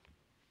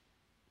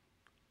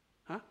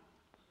 Huh?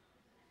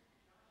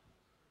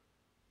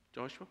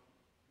 Joshua?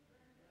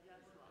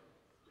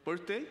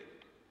 Birthday?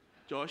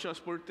 Joshua's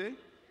birthday?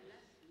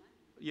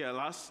 Yeah,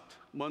 last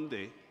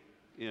Monday.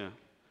 Yeah.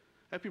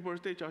 Happy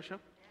birthday, Joshua.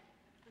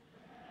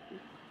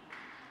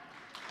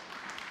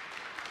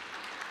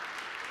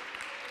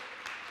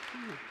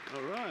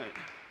 All right.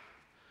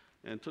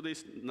 And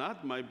today's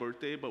not my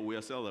birthday, but we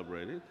are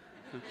celebrating.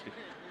 Okay.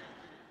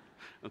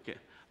 Okay,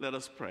 let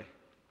us pray.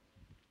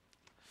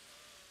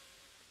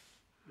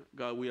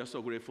 God, we are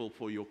so grateful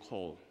for your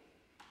call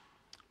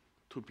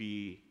to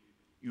be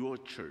your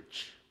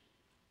church.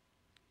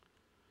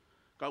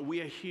 God,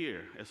 we are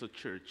here as a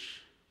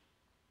church.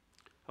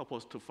 Help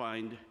us to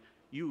find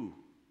you,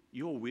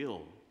 your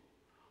will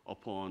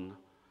upon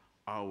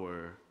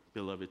our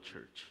beloved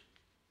church.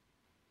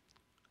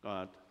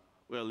 God,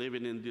 we are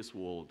living in this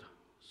world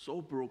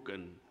so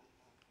broken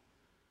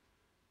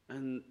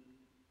and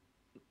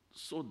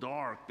so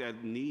dark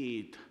that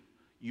need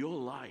your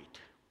light.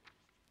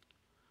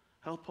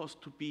 Help us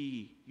to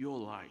be your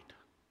light.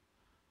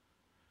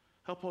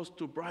 Help us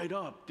to brighten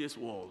up this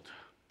world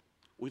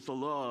with the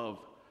love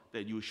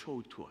that you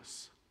showed to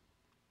us.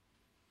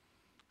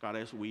 God,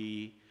 as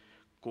we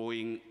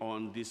going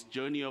on this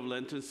journey of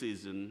Lenten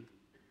season,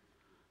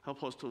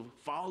 help us to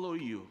follow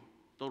you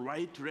the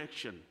right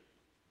direction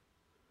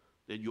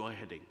that you are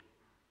heading.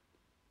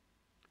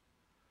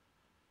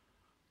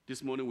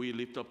 This morning we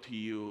lift up to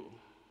you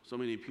so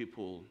many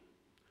people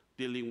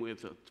dealing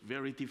with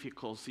very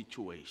difficult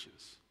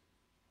situations,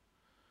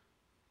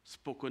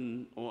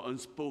 spoken or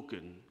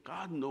unspoken.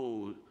 God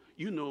knows,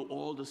 you know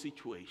all the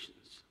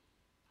situations.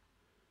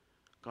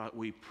 God,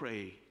 we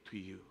pray to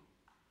you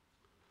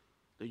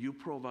that you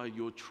provide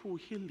your true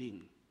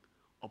healing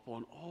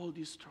upon all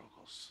these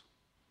struggles.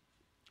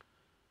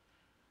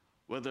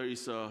 Whether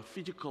it's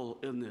physical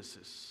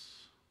illnesses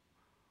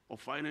or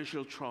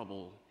financial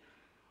trouble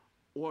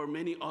or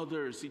many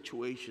other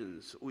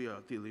situations we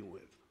are dealing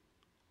with.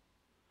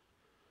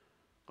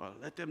 God,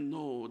 let them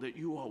know that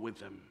you are with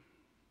them.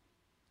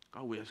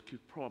 God, we ask you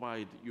to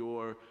provide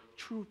your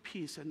true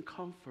peace and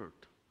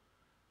comfort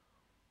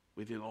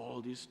within all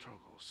these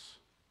struggles.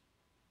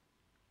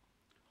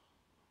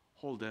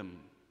 Hold them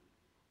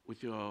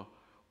with your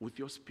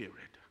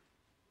spirit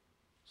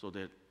so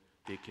that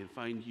they can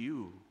find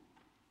you,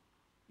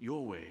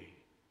 your way,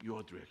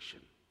 your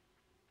direction.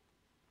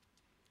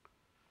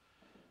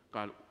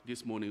 God,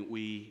 this morning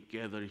we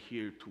gather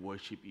here to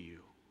worship you.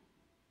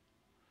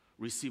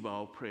 Receive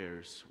our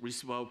prayers,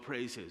 receive our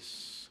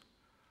praises,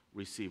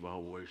 receive our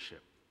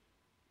worship,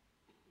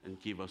 and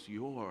give us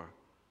your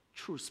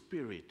true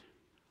spirit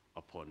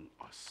upon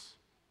us.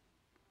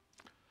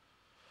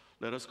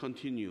 Let us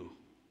continue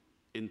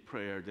in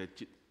prayer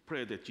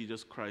that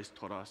Jesus Christ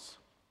taught us.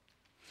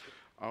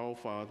 Our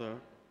Father,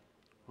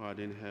 who art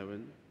in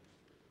heaven,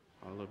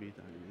 hallowed be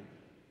thy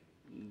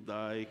name.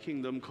 Thy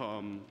kingdom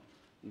come,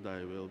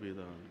 thy will be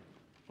done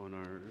on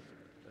earth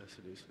as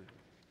it is in heaven.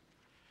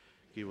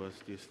 Give us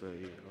this day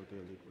our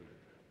daily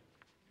bread,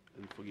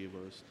 and forgive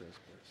us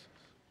trespasses,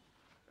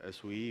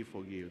 as we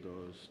forgive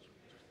those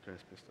who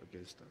trespass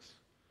against us.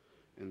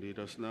 And lead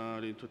us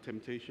not into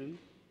temptation,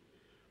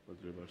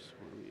 but deliver us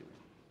from evil.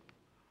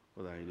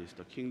 For thine is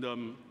the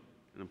kingdom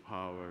and the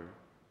power.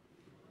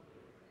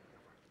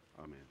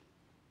 Amen.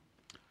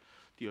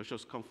 The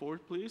ushers come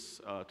forward, please.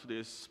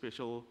 Today's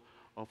special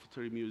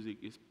offertory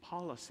music is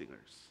P.A.L.A.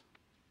 singers.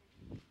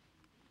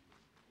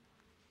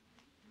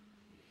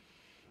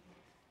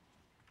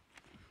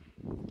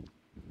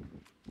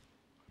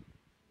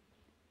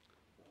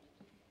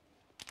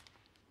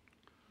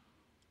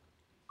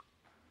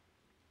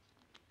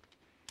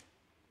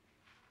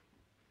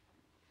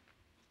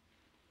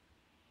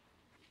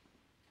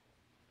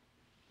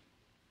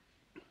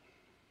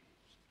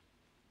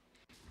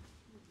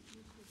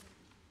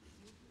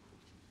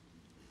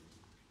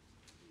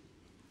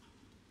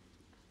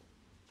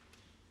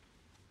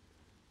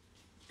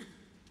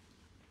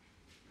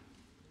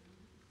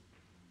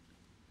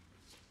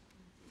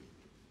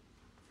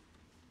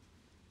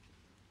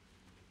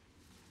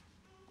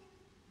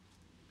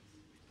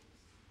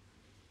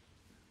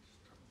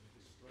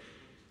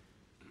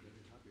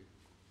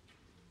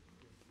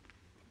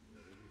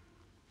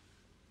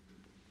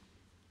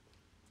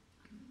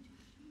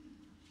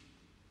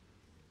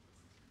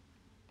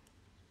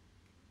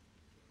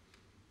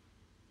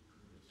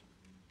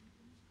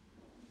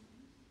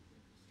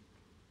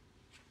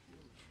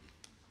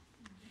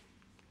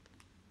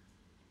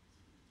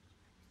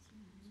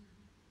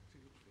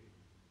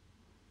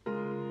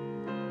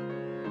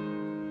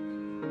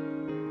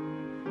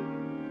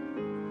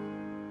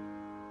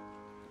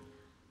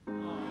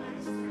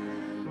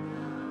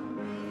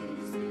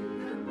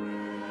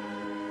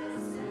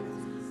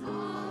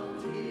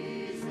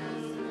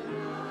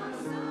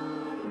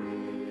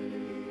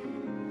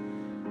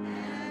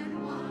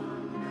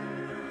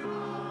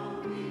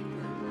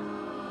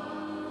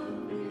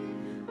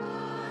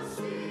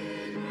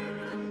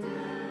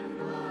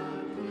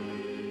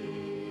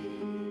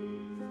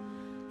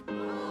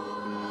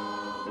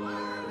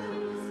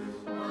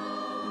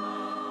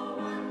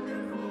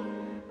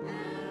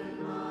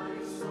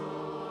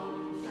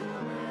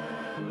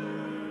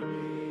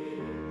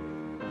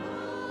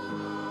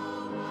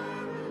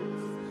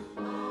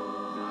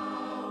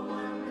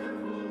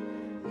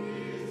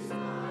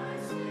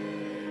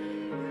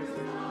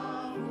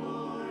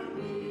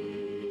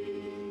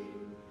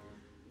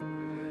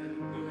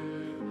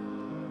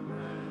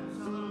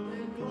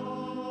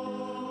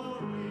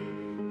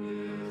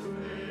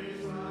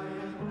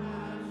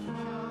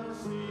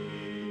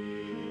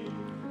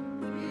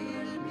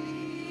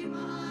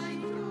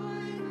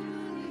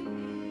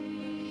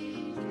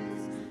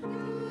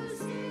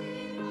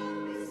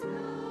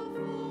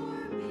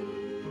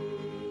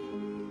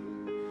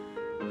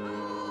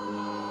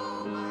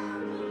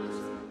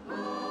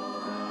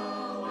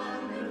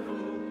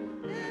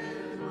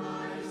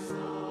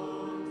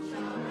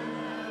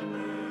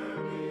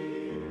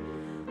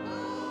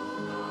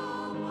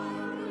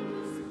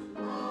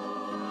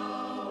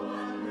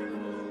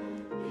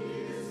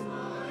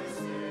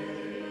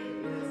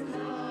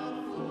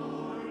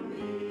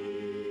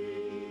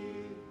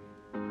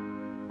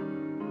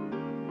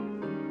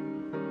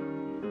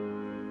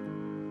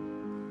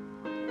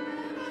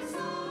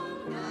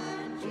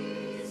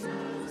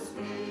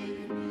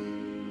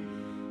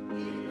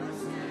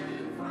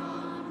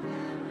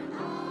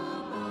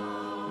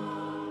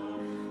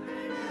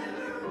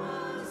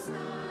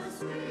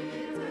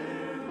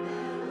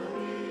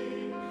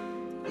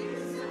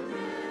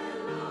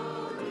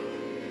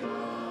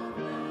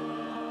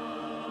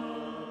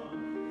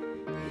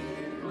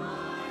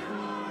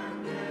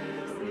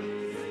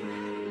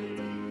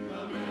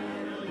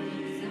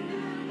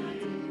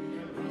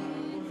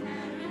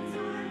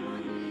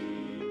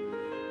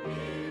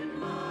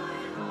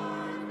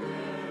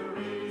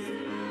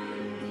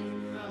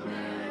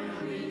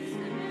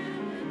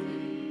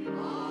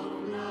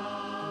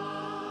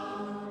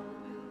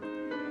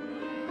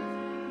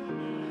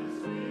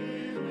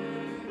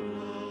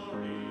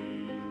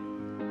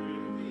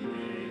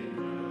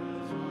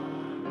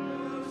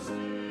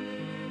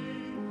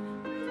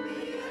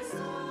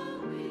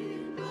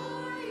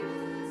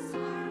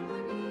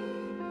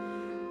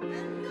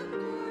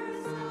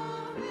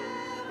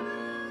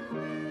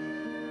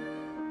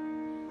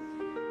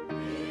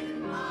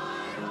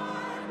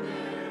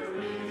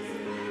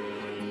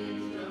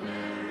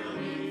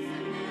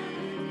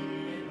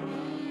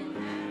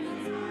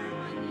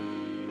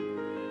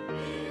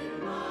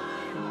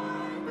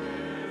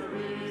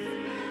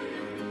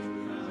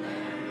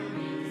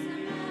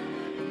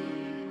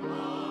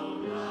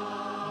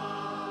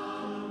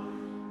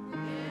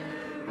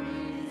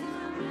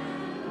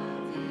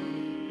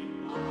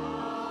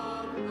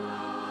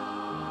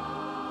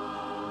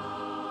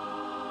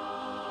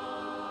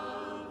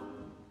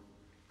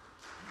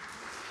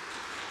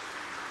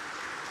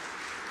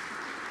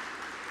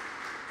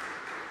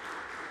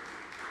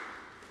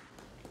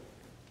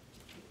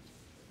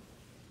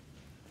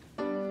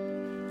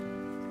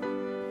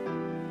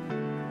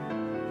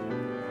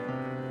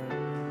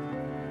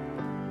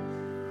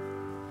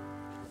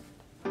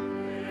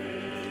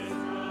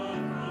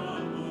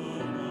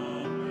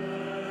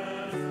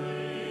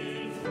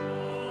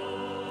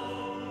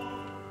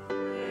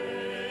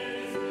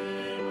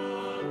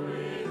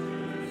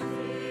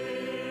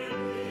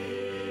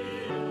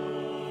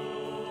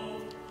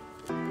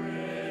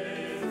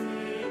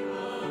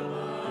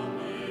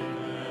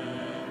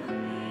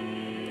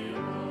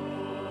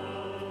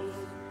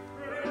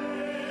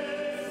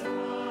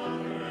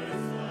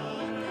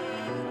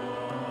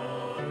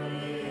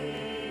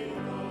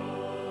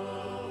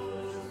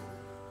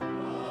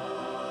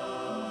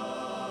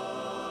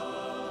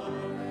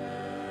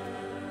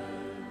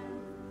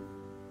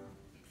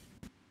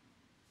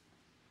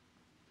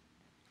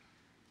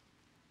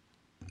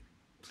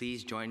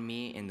 Please join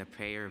me in the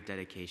prayer of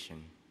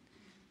dedication.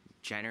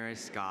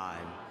 Generous God,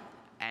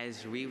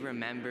 as we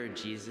remember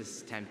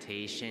Jesus'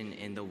 temptation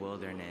in the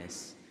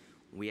wilderness,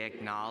 we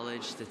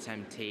acknowledge the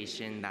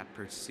temptation that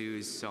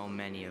pursues so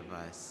many of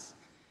us,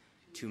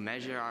 to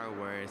measure our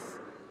worth,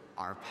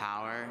 our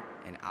power,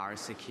 and our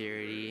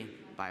security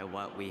by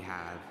what we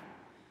have.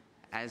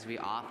 As we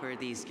offer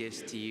these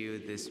gifts to you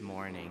this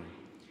morning,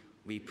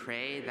 we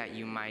pray that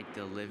you might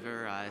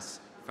deliver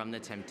us from the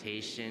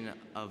temptation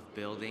of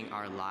building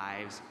our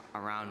lives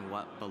around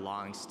what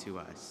belongs to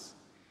us.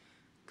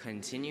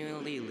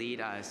 Continually lead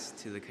us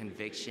to the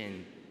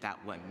conviction that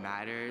what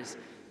matters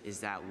is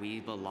that we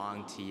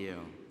belong to you.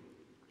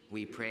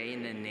 We pray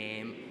in the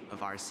name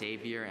of our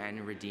Savior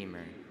and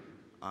Redeemer.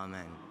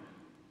 Amen.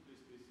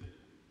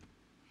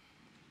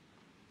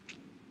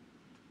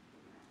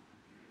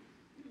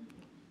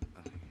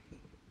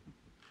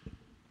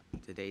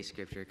 Today's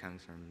scripture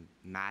comes from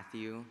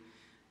Matthew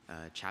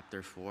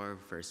chapter 4,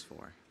 verse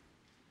 4.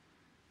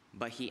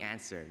 But he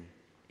answered,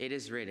 "It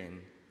is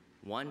written,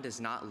 one does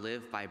not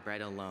live by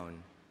bread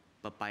alone,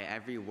 but by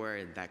every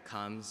word that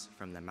comes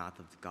from the mouth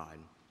of God."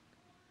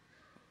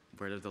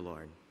 Word of the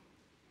Lord.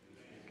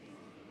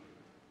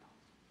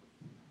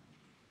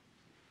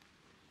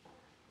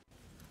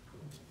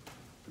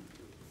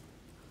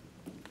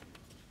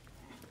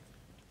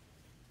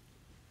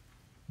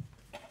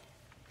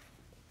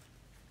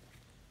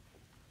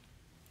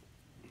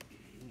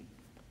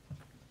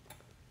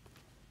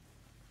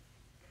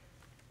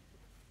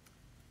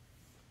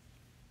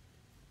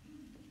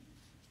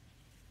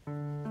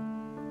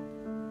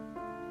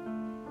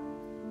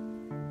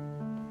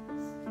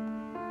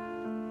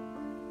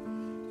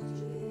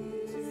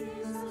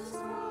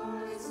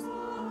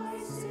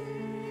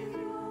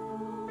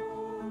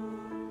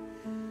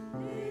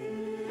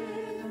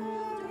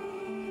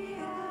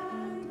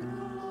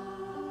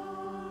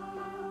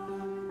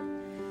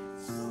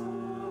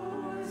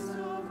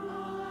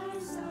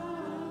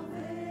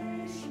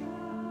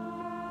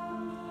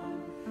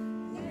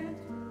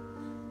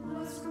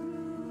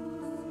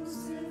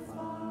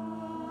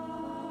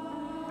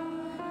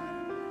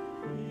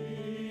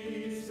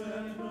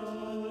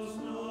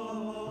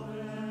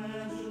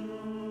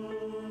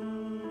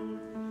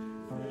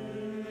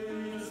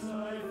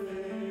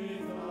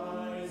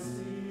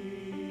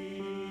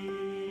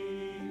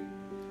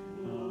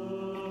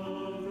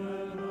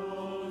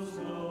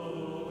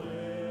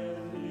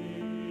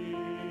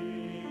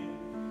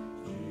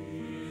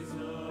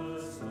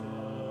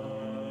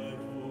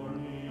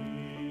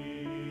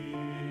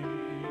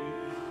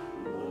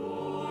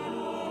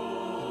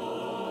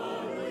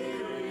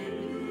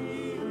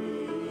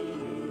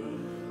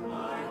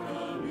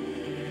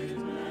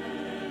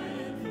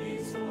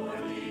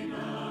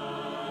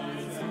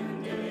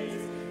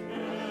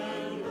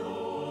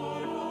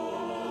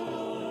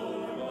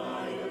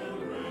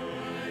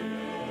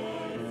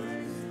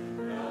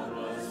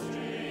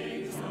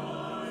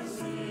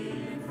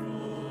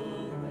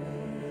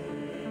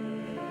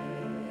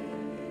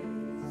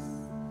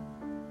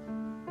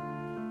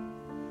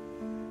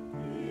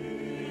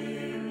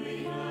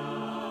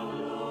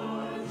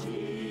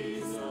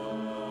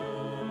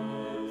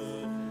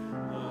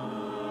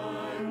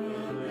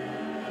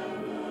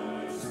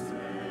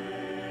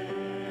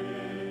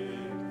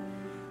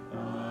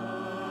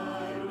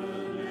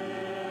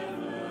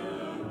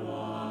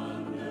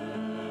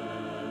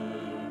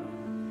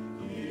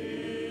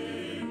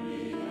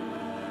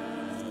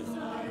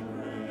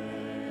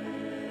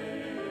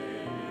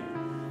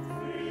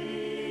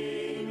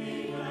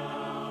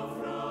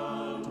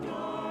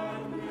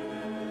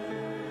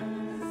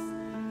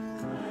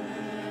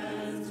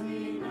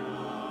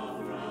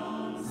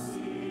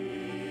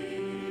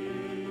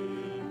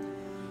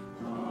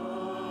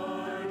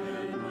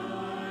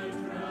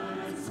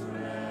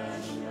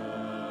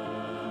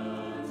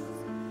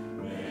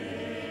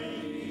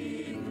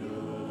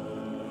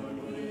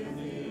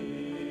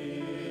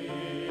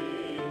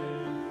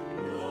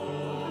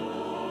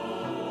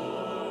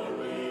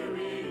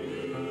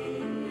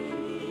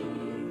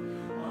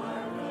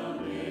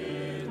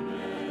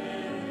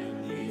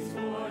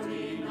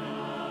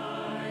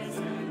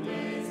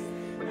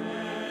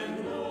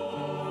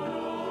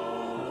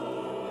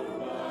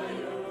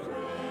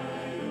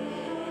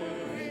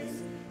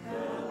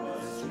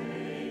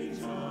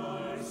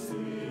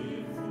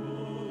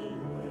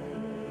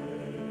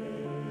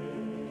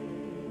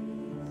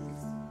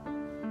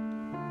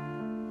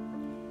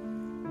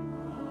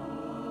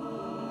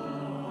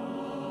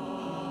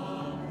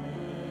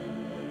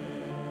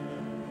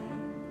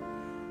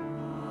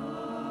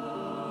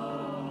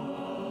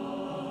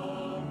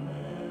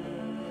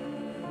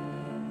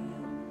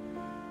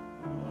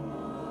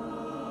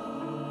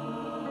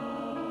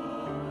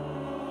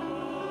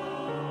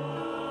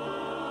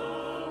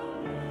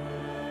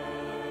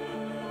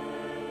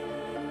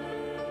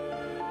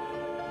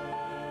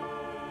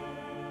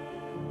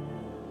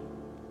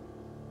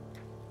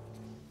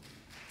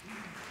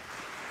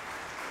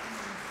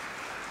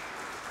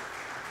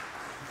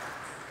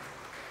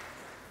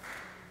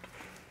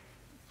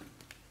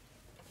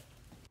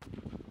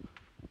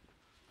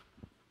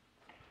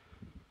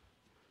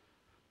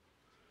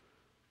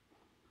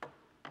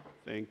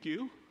 Thank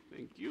you.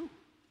 Thank you.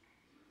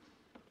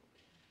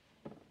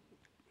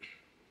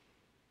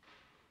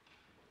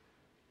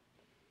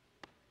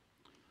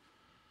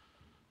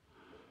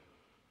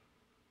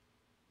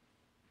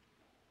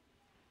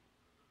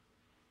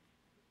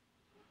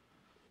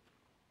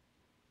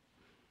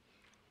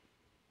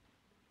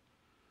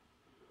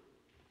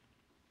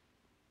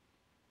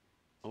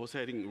 I was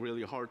having a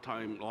really hard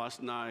time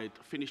last night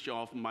finishing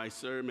off my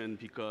sermon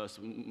because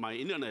my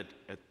internet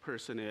at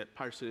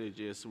parsonage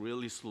is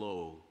really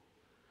slow.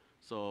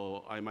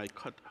 So I might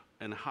cut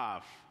in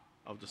half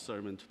of the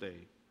sermon today.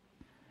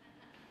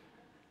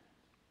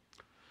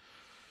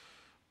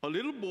 A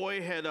little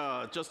boy had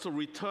just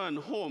returned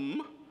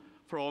home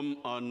from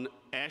an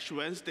Ash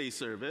Wednesday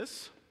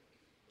service,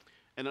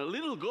 and a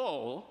little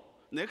girl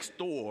next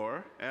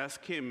door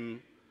asked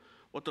him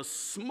what the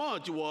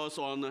smudge was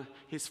on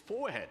his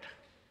forehead.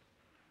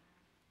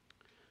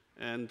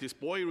 And this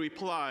boy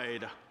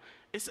replied,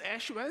 "It's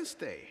Ash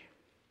Wednesday."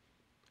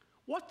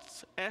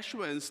 "What's Ash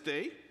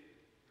Wednesday?"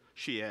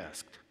 she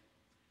asked.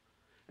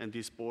 And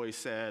this boy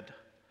said,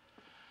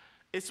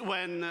 "It's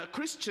when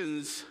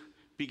Christians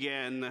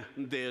began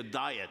their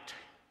diet."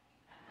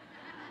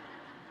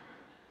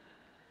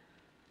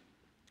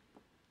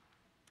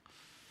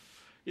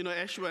 You know,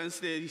 Ash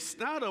Wednesday is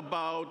not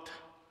about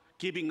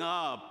giving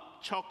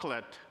up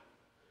chocolate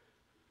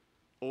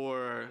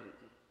or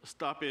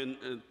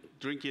stopping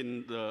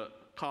drinking the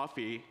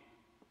coffee.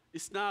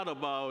 It's not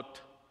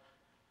about,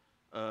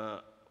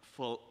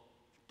 for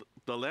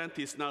the Lent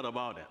is not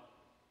about it.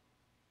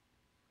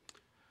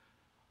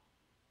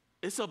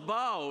 It's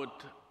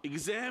about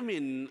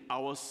examining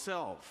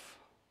ourselves.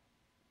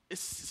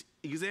 It's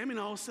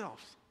examining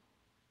ourselves.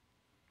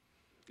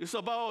 It's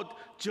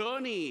about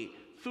journey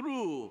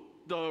through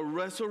the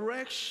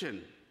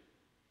resurrection.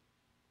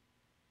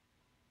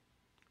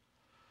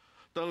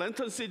 The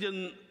Lenten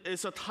season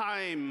is a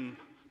time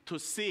to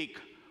seek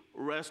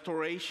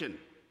restoration.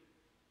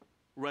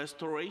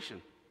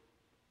 Restoration.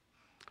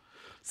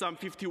 Psalm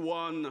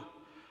 51,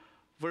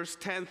 verse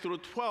 10 through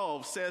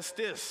 12 says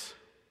this: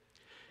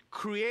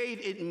 "Create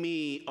in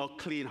me a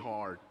clean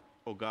heart,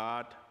 O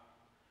God,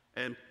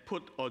 and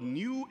put a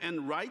new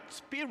and right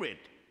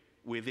spirit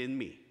within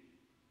me.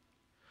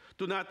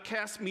 Do not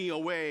cast me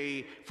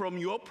away from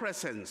your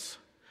presence,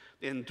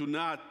 and do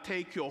not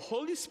take your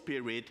Holy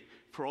Spirit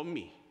from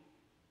me."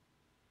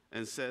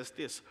 And says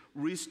this: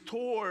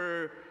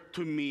 "Restore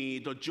to me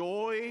the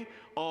joy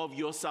of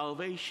your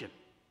salvation,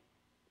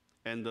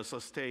 and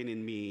sustain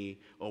in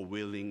me a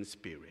willing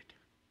spirit."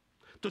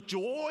 The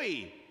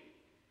joy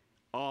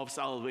of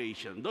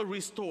salvation, the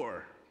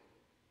restore.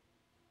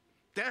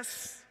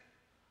 That's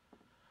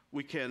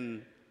we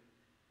can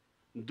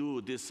do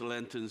this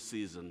Lenten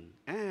season,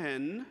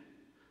 and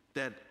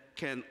that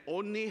can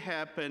only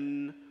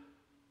happen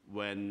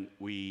when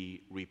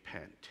we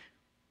repent.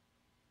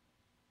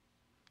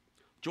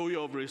 Joy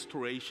of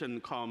restoration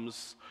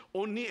comes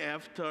only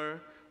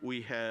after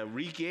we have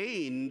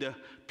regained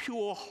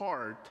pure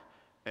heart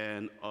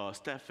and a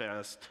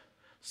steadfast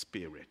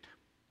spirit.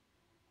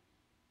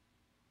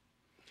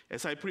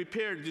 As I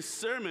prepared this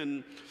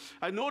sermon,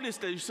 I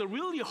noticed that it's a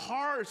really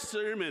hard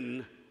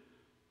sermon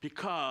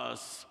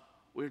because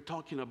we're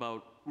talking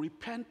about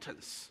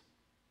repentance.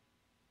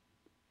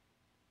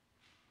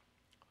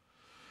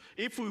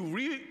 If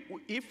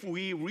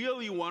we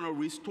really want to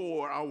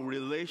restore our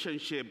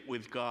relationship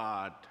with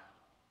God,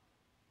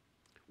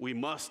 we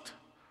must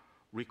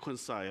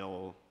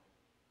reconcile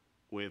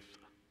with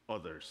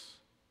others.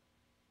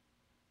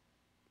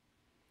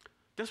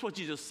 That's what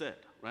Jesus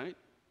said, right?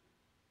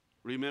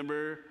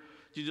 Remember,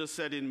 Jesus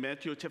said in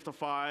Matthew chapter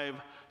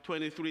 5,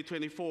 23,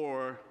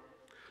 24,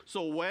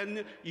 "So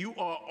when you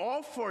are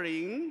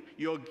offering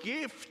your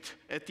gift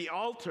at the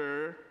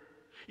altar,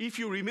 if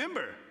you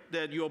remember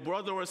that your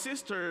brother or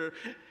sister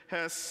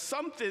has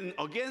something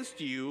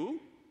against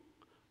you,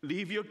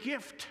 leave your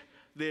gift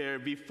there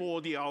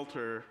before the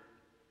altar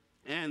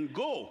and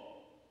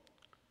go.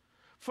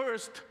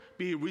 First,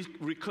 be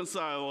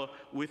reconciled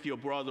with your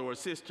brother or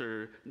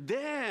sister,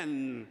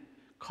 then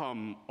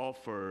come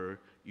offer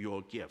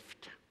your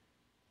gift."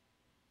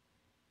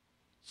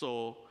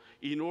 So,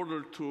 in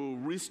order to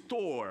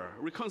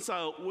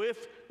reconcile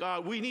with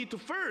God, we need to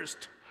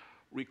first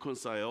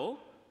reconcile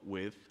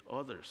with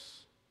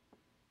others.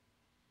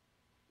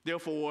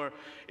 Therefore,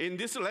 in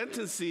this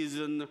Lenten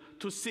season,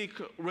 to seek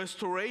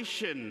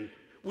restoration,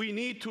 we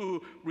need to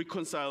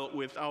reconcile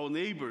with our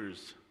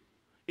neighbors,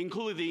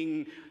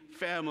 including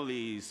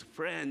families,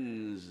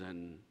 friends,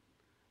 and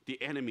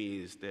the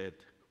enemies that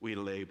we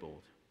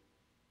labeled.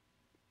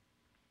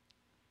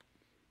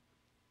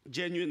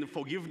 Genuine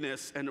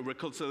forgiveness and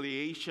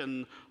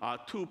reconciliation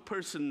are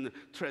two-person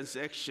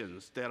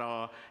transactions that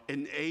are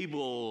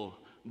enabled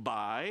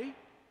by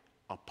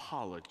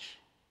apology.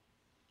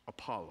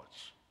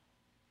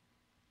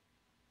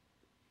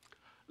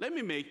 Let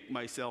me make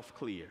myself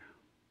clear.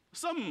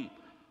 Some,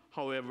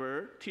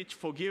 however, teach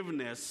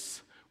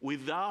forgiveness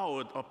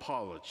without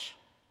apology.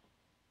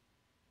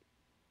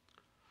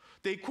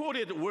 They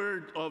quoted the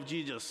word of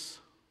Jesus: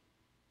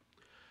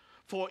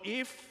 "For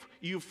if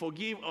you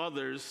forgive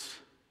others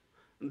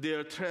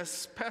their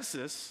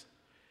trespasses,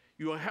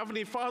 your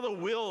heavenly Father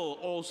will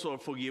also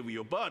forgive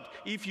you. But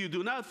if you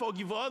do not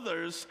forgive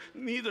others,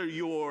 neither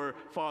your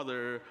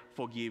Father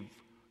forgive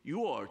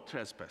your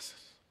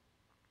trespasses.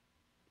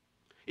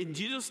 In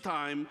Jesus'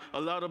 time,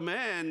 a lot of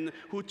men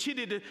who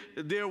cheated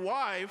their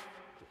wives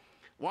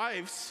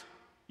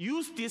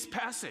used this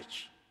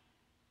passage.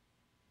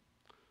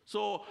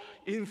 So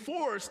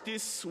enforce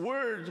this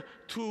word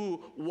to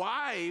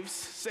wives,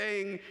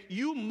 saying,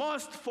 you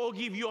must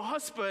forgive your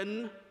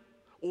husband,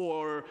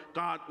 or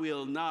God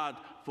will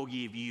not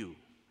forgive you.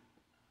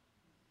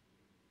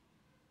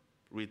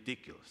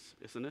 Ridiculous,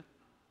 isn't it?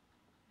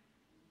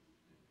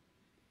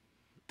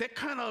 That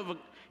kind of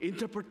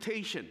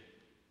interpretation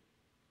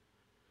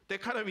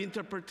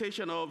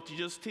of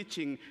Jesus'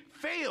 teaching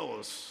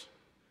fails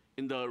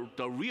in the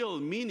real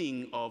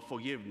meaning of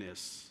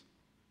forgiveness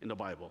in the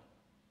Bible.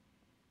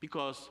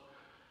 Because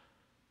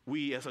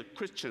we as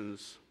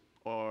Christians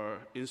are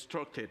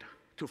instructed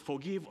to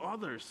forgive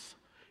others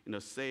in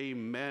the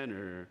same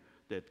manner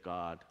that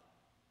God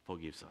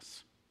forgives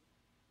us.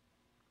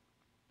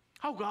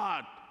 How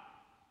God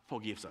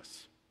forgives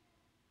us.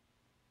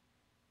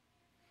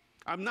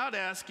 I'm not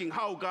asking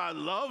how God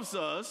loves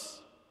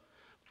us,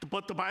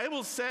 but the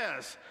Bible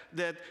says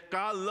that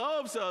God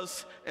loves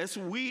us as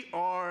we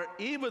are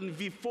even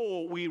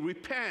before we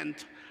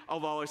repent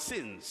of our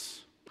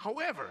sins.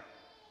 However,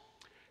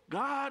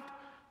 God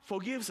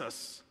forgives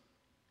us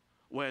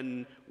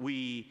when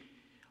we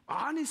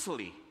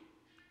honestly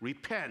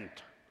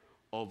repent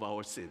of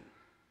our sin.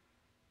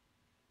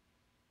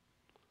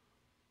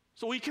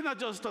 So we cannot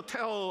just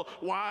tell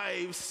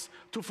wives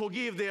to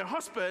forgive their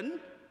husband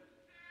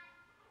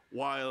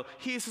while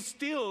he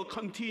still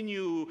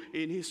continue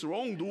in his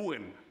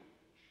wrongdoing,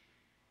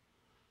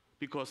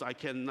 because I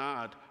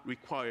cannot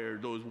require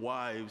those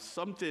wives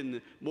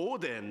something more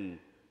than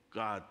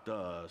God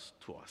does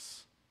to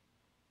us.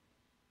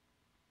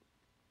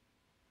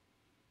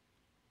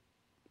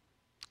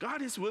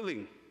 God is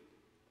willing.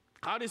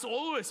 God is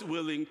always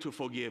willing to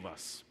forgive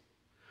us.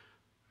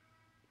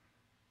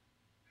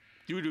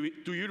 Do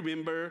you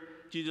remember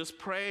Jesus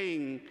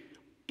praying,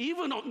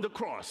 even on the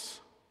cross,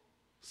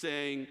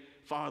 saying,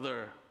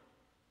 Father,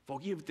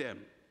 forgive them,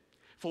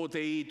 for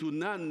they do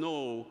not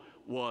know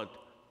what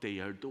they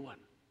are doing.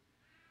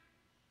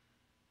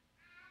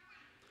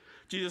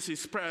 Jesus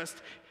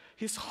expressed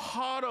his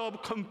heart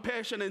of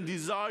compassion and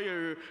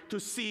desire to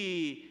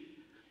see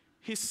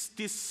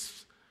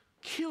these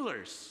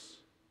killers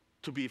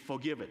to be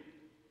forgiven.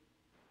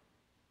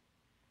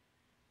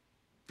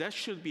 That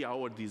should be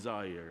our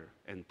desire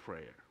and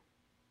prayer.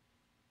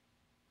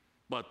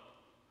 But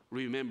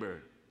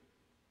remember,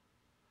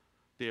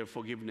 their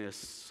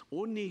forgiveness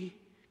only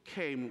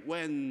came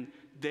when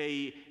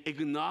they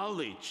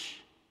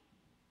acknowledge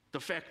the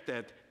fact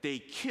that they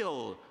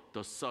killed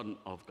the Son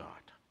of God.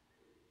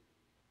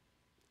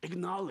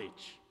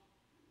 Acknowledge.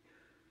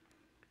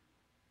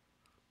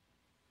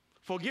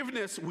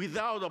 Forgiveness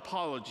without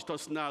apology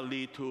does not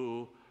lead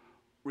to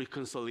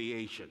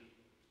reconciliation.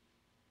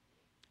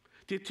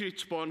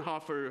 Dietrich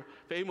Bonhoeffer,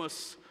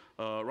 famous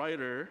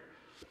writer,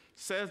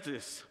 says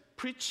this: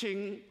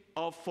 preaching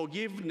of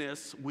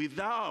forgiveness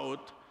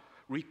without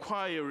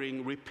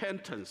requiring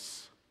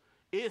repentance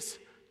is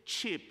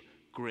cheap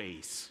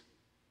grace,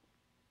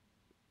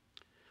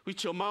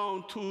 which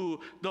amount to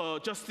the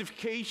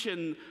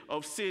justification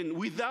of sin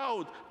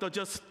without the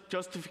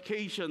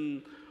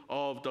justification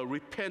of the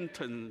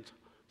repentant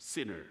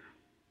sinner.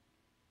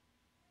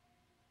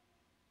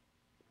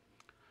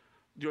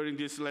 During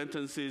this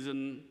Lenten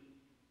season,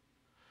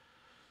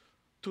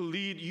 to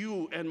lead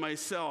you and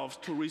myself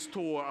to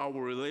restore our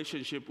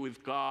relationship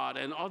with God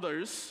and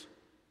others,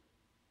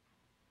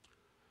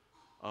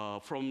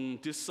 from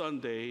this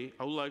Sunday,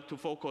 I would like to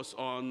focus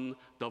on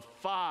the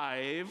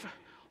 5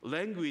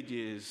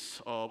 languages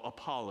of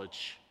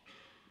apology,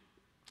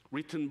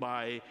 written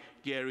by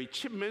Gary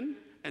Chipman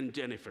and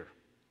Jennifer.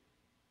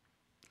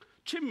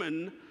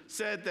 Chipman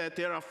said that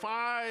there are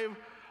 5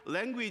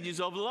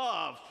 languages of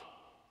love,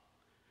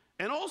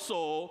 and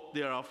also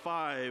there are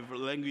 5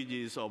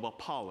 languages of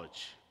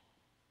apology.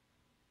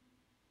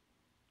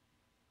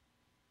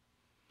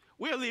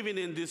 We are living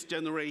in this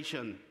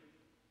generation,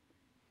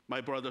 my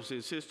brothers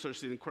and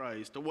sisters in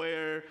Christ,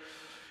 where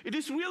it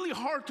is really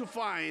hard to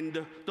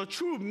find the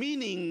true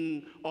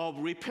meaning of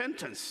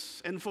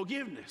repentance and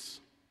forgiveness.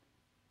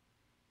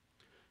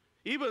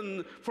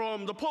 Even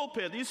from the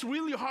pulpit, it's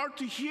really hard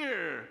to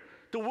hear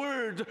the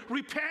word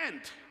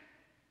repent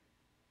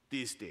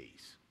these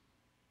days.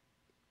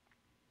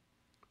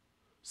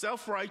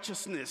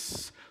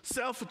 Self-righteousness,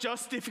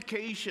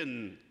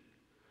 self-justification,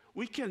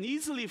 we can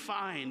easily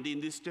find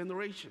in this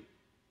generation.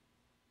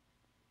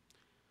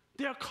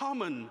 They are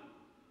common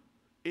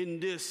in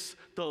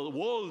the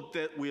world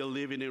that we are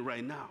living in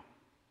right now.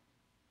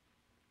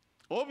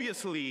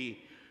 Obviously,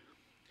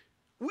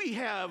 we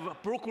have a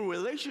broken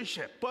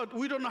relationship, but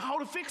we don't know how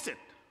to fix it.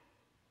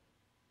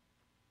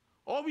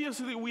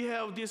 Obviously, we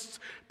have this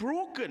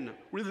broken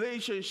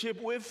relationship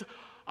with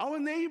our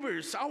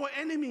neighbors, our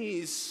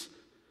enemies,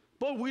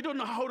 but we don't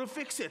know how to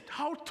fix it,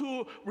 how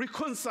to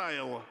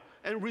reconcile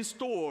and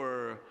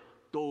restore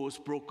those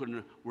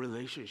broken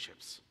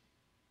relationships.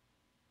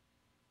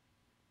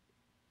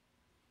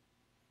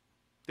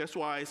 That's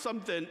why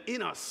something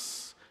in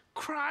us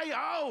cry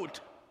out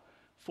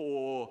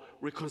for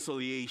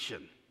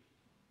reconciliation.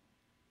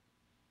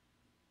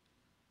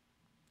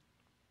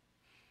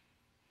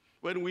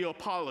 When we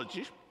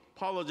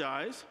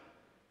apologize,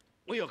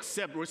 we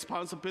accept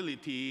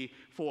responsibility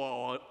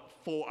for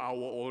our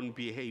own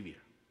behavior,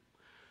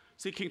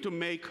 seeking to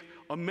make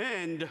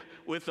amends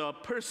with a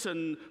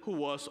person who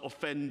was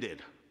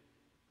offended.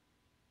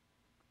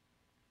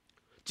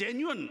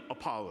 Genuine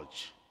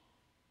apology.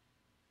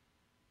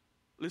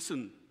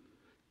 Listen,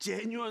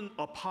 genuine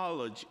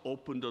apology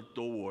opened the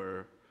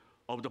door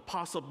of the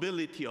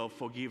possibility of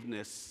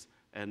forgiveness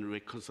and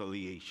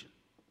reconciliation.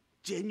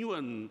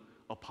 Genuine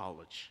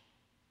apology.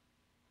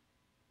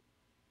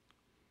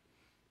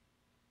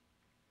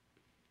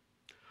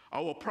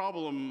 Our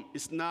problem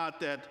is not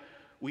that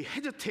we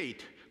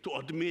hesitate to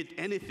admit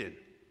anything.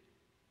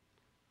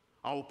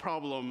 Our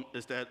problem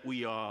is that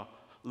we are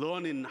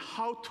learning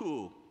how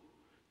to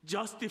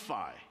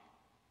justify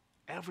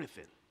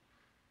everything.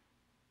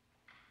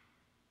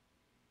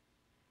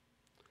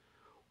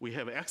 We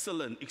have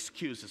excellent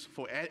excuses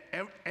for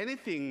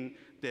anything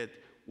that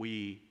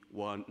we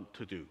want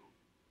to do.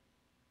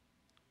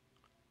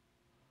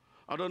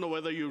 I don't know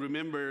whether you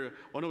remember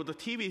one of the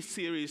TV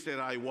series that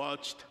I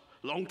watched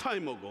a long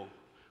time ago,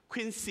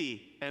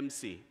 Quincy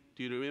MC.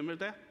 Do you remember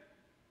that?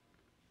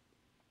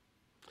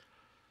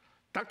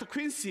 Dr.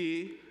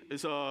 Quincy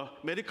is a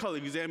medical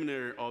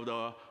examiner of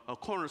the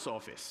coroner's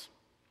office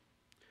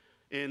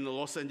in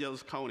Los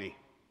Angeles County.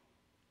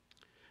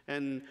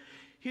 And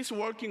he's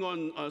working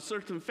on a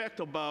certain fact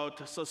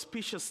about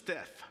suspicious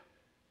death.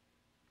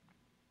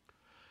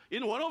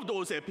 In one of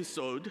those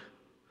episodes,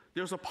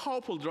 there's a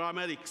powerful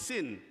dramatic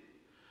scene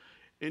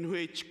in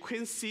which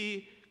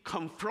Quincy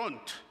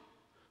confronts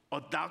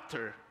a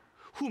doctor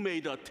who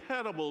made a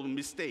terrible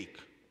mistake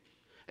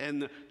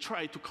and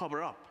tried to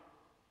cover up.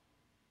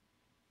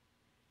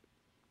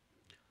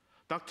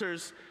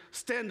 Doctors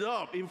stand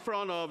up in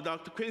front of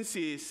Dr.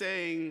 Quincy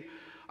saying,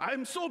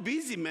 "I'm so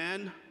busy,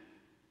 man.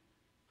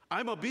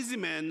 I'm a busy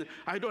man.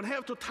 I don't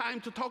have the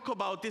time to talk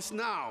about this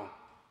now.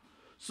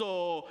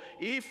 So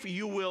if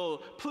you will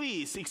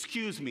please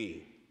excuse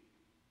me."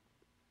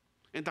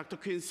 And Dr.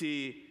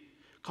 Quincy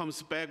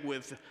comes back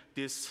with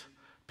this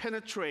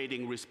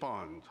penetrating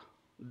response.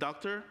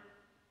 "Doctor,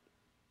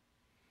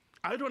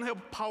 I don't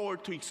have power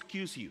to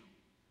excuse you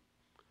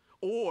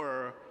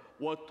or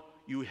what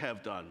you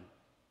have done.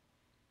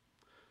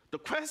 The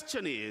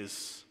question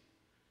is,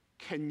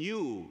 can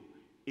you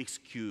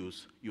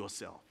excuse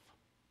yourself?"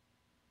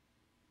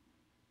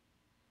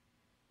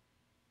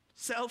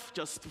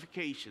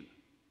 Self-justification.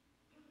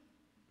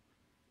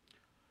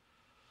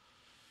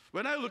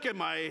 When I look at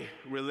my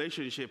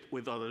relationship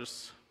with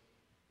others,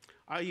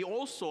 I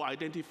also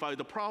identify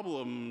the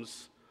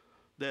problems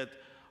that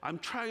I'm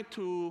trying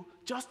to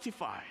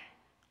justify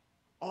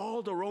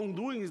all the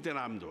wrongdoings that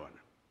I'm doing,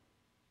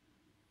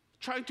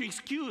 trying to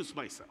excuse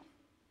myself.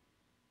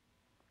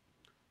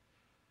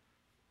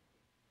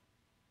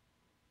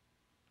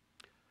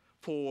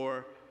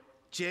 For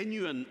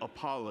genuine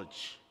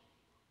apology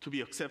to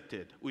be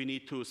accepted, we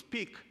need to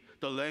speak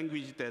the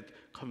language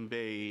that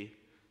conveys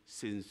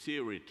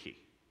sincerity.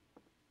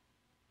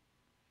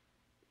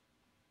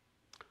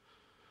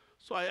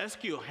 So I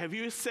ask you, have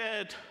you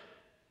said,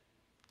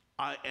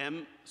 "I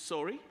am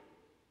sorry"?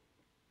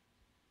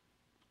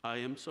 I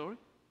am sorry.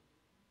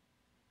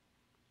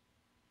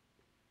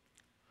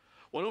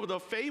 One of the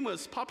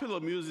famous popular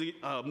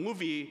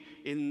movie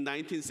in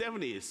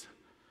 1970s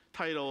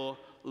titled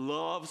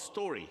Love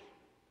Story.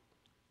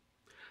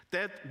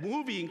 That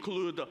movie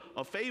includes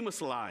a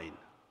famous line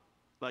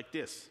like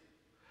this: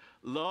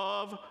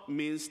 "Love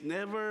means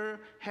never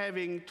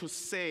having to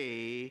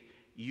say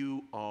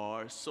you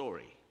are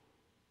sorry."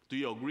 Do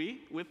you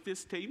agree with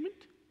this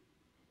statement?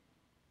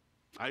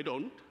 I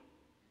don't.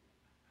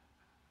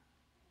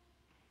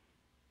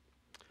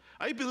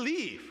 I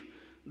believe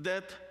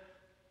that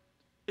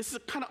it's the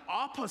kind of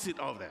opposite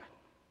of that.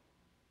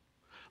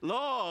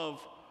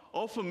 Love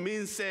often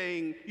means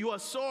saying you are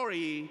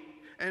sorry,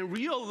 and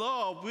real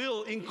love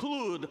will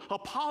include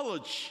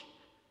apology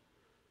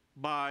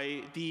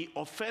by the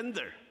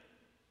offender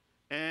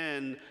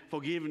and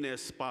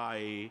forgiveness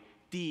by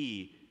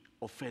the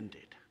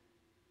offended.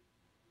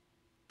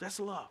 That's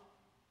love.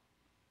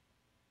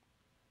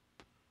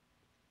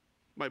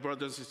 My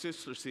brothers and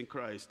sisters in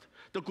Christ,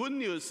 the good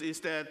news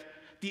is that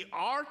the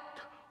art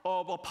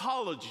of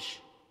apology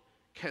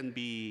can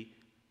be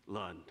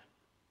learned.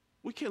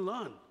 We can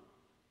learn.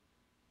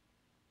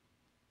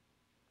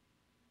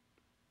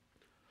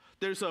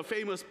 There's a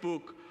famous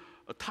book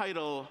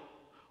titled,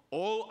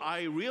 "All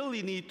I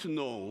Really Need to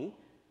Know,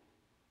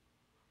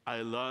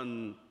 I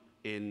Learned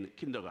in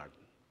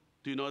Kindergarten."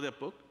 Do you know that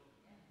book?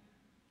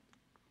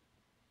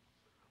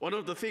 One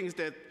of the things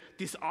that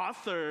this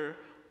author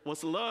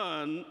was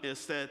learned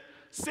is that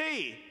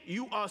say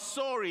you are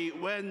sorry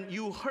when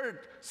you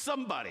hurt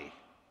somebody.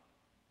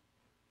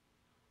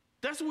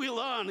 That's what we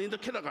learn in the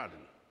kindergarten.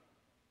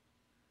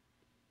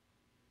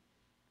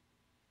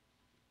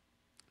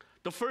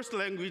 The first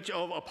language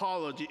of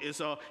apology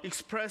is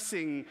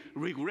expressing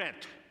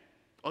regret,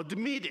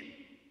 admitting.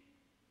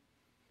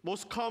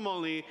 Most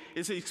commonly,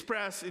 it's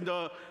expressed in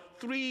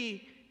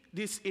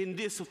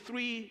these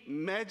three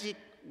magic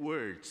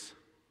words.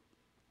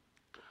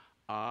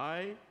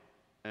 I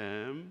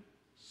am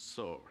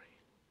sorry.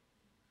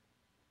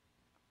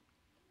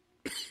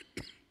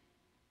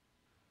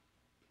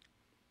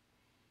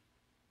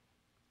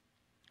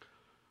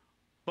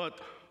 But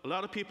a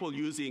lot of people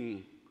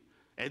using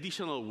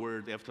additional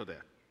word after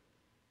that.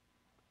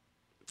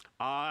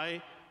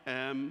 I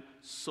am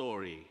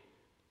sorry,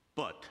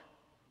 but.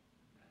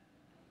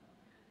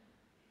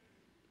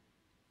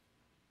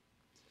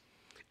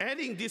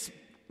 Adding this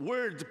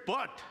word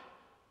but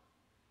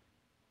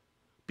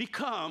the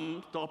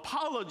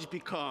apology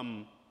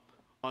become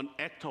an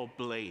act of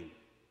blame.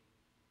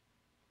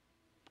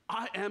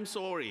 I am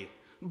sorry,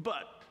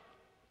 but.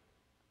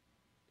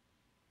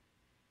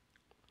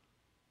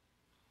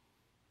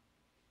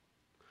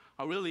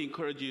 I really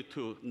encourage you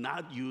to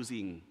not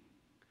using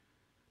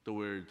the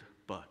word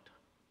but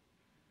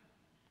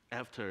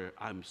after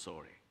I'm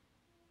sorry.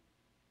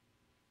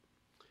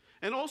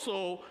 And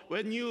also,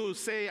 when you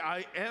say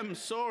I am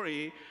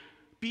sorry,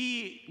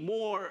 be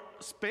more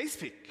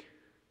specific.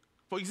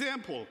 For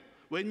example,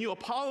 when you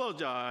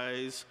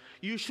apologize,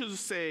 you should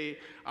say,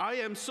 I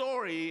am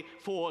sorry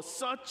for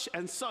such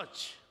and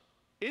such,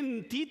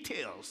 in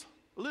details,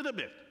 a little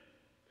bit.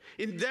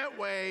 In that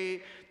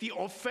way, the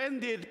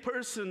offended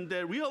person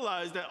that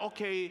realizes that,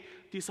 okay,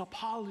 this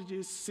apology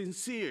is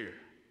sincere,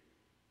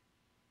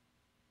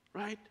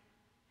 right?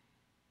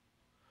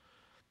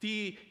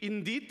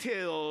 In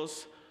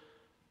details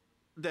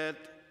that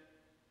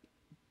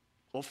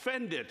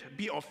offended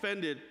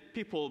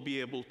people be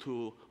able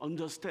to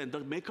understand,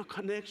 that make a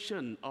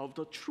connection of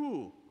the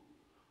true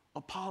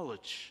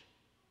apology.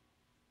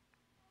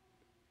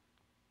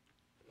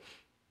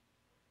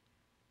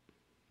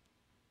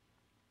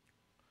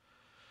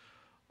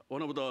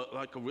 One of the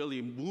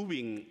really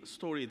moving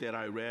story that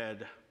I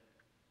read,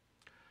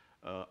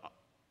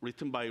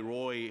 written by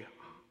Roy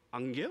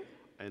Angel,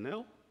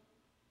 NL.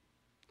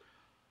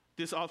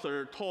 This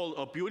author told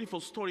a beautiful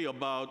story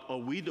about a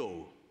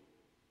widow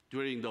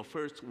during the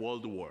First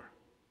World War.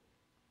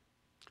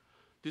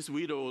 This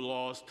widow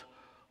lost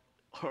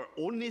her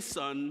only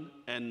son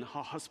and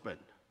her husband.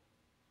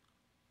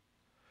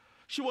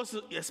 She was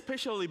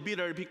especially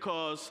bitter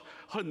because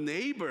her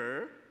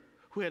neighbor,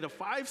 who had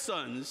 5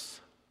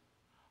 sons,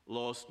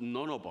 lost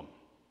none of them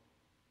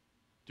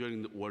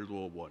during World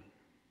War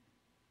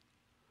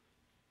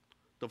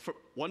I.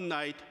 One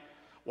night,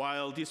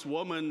 while this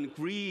woman's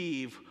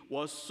grief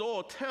was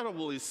so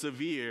terribly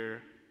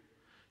severe,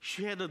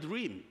 she had a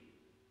dream.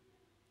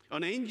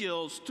 An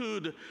angel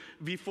stood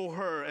before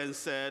her and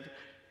said,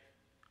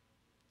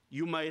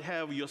 you might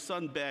have your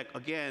son back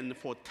again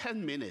for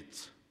 10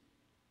 minutes.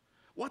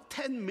 What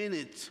 10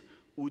 minutes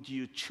would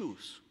you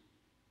choose?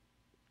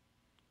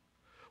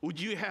 Would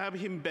you have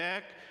him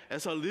back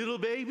as a little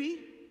baby?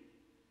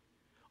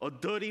 A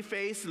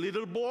dirty-faced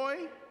little boy?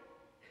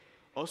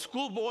 A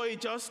schoolboy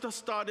just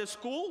started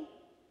school?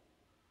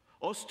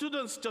 Or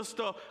students just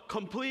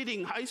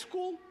completing high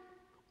school?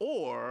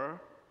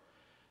 Or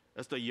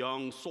as the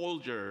young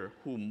soldier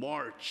who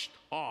marched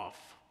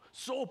off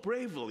so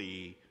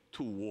bravely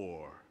to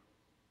war?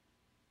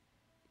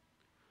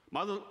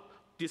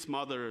 This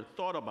mother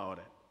thought about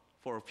it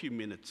for a few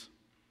minutes.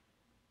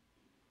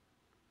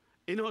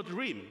 In her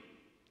dream,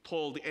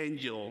 told the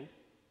angel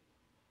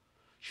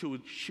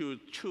she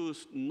should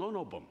choose none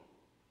of them.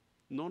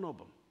 None of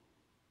them.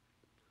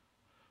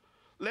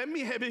 Let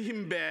me have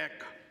him back,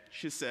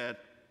 she said,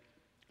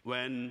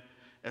 when,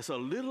 as a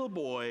little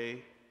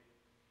boy,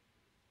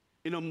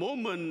 in a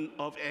moment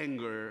of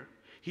anger,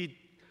 he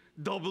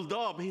doubled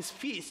up his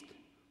fist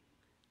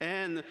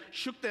and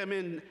shook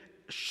them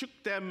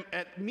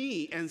at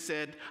me and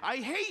said, I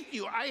hate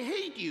you, I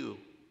hate you.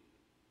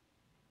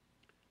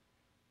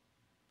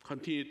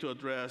 Continued to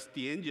address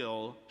the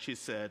angel, she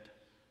said,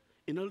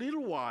 in a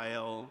little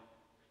while,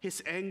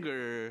 his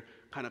anger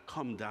kind of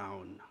calmed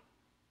down.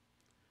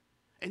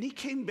 And he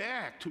came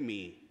back to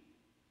me.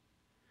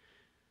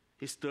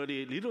 His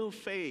dirty little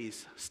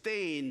face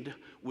stained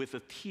with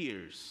the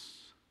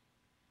tears,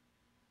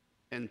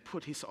 and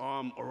put his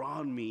arm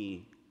around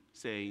me,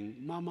 saying,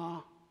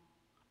 Mama,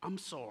 I'm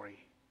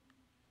sorry.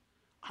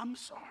 I'm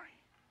sorry.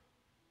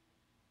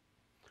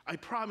 I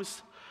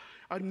promise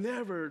I'm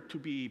never to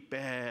be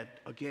bad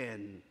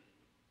again.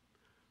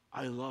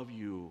 I love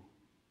you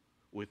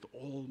with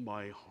all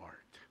my heart.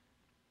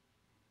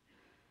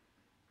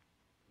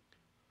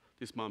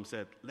 This mom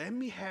said, let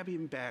me have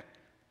him back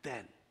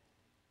then.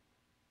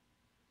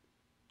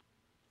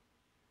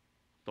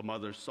 The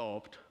mother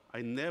sobbed,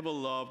 I never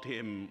loved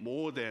him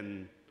more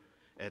than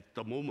at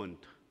the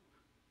moment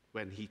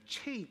when he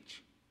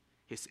changed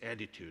his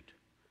attitude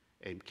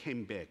and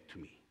came back to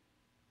me.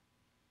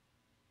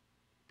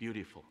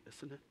 Beautiful,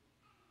 isn't it?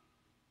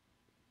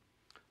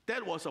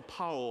 That was a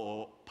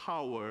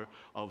power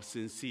of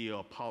sincere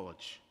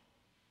apology,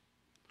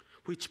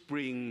 which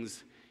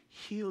brings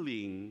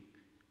healing,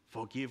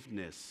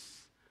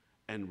 forgiveness,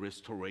 and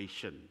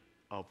restoration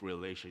of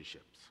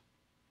relationships.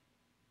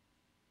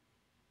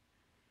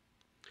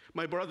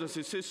 My brothers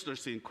and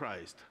sisters in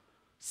Christ,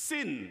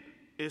 sin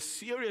is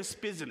serious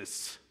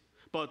business,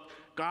 but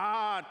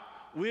God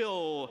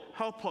will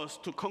help us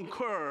to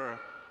conquer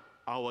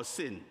our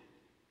sin.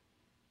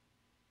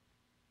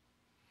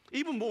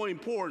 Even more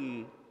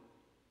important,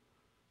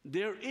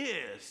 there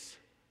is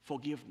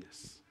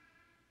forgiveness.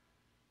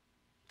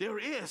 There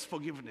is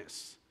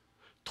forgiveness.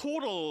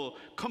 Total,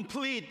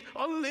 complete,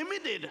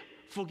 unlimited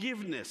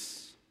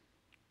forgiveness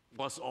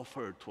was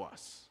offered to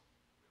us,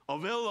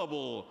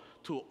 available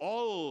to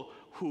all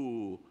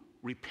who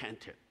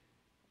repented.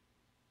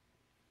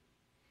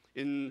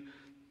 In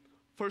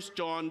 1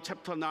 John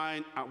chapter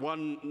 9,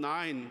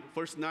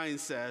 verse 9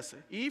 says,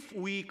 if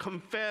we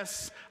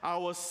confess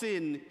our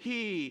sin,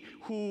 he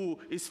who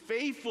is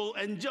faithful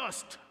and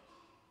just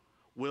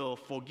will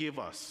forgive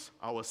us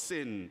our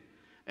sin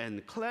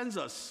and cleanse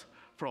us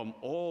from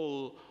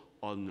all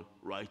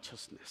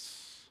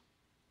unrighteousness.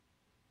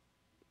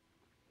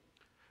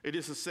 It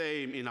is the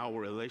same in our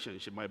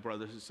relationship, my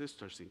brothers and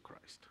sisters in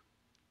Christ.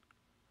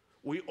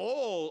 We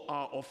all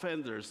are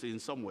offenders in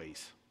some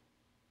ways.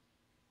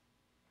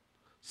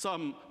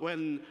 Some,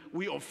 when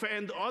we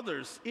offend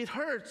others, it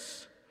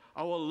hurts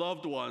our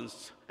loved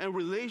ones and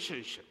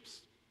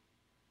relationships.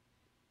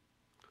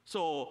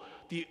 So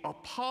the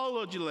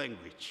apology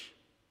language,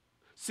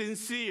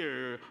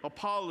 sincere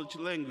apology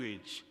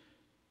language,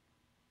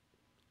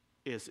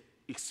 is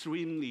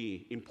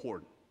extremely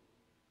important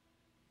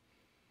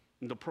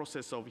in the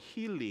process of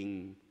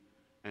healing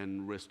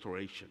and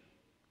restoration.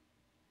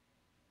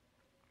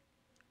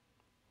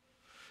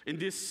 In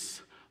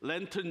this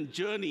Lenten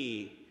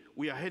journey,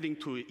 we are heading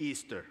to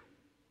Easter.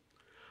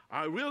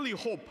 I really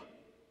hope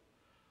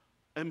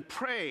and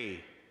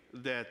pray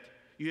that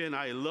you and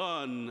I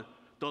learn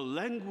the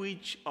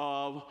language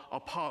of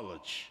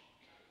apology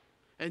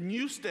and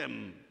use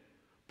them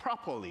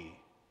properly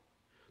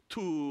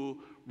to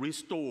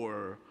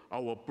restore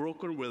our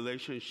broken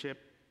relationship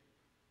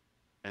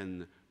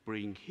and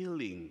bring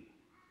healing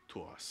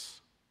to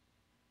us.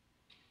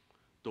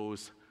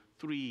 Those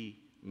three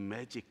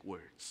magic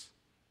words: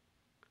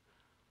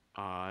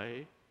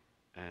 I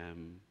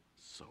am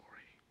sorry.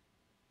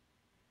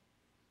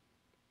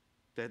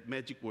 That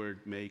magic word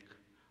make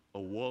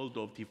a world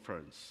of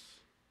difference,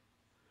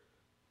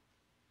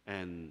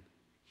 and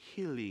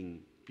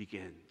healing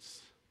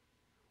begins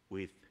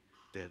with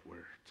that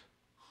word.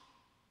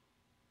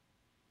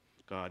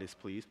 God is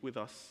pleased with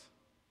us,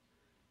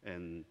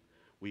 and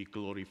we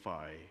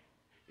glorify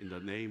in the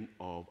name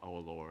of our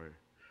Lord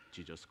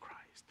Jesus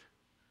Christ.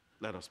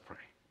 Let us pray.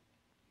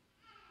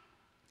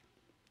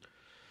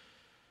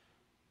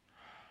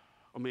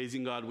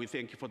 Amazing God, we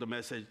thank you for the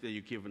message that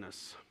you've given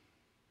us.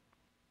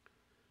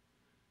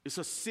 It's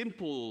a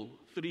simple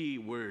 3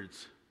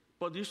 words,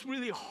 but it's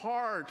really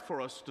hard for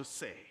us to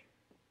say.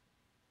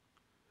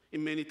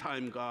 In many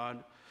times,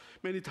 God,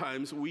 many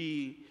times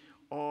we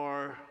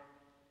are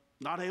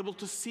not able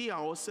to see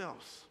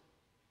ourselves.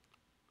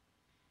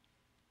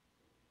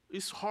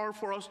 It's hard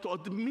for us to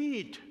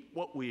admit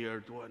what we are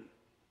doing,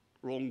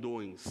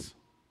 wrongdoings.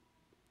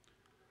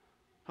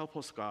 Help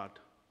us, God,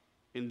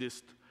 in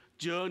this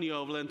journey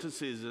of Lenten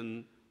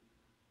season.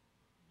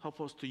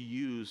 Help us to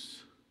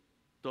use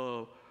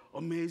the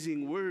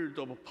amazing word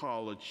of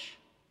apology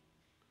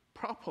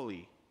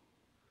properly,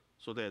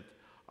 so that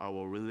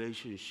our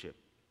relationship,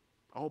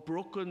 our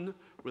broken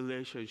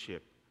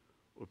relationship,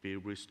 will be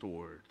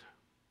restored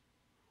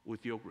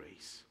with your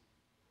grace.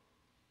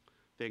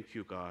 Thank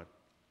you, God.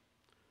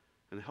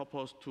 And help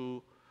us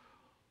to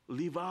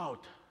live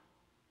out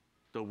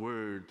the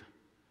word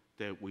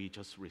that we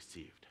just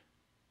received.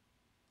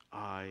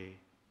 I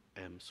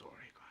am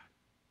sorry,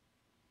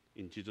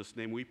 God. In Jesus'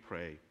 name we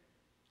pray.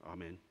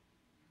 Amen.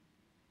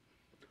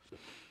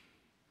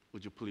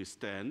 Would you please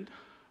stand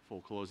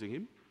for closing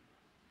hymn?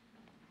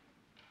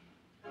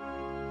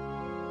 Oh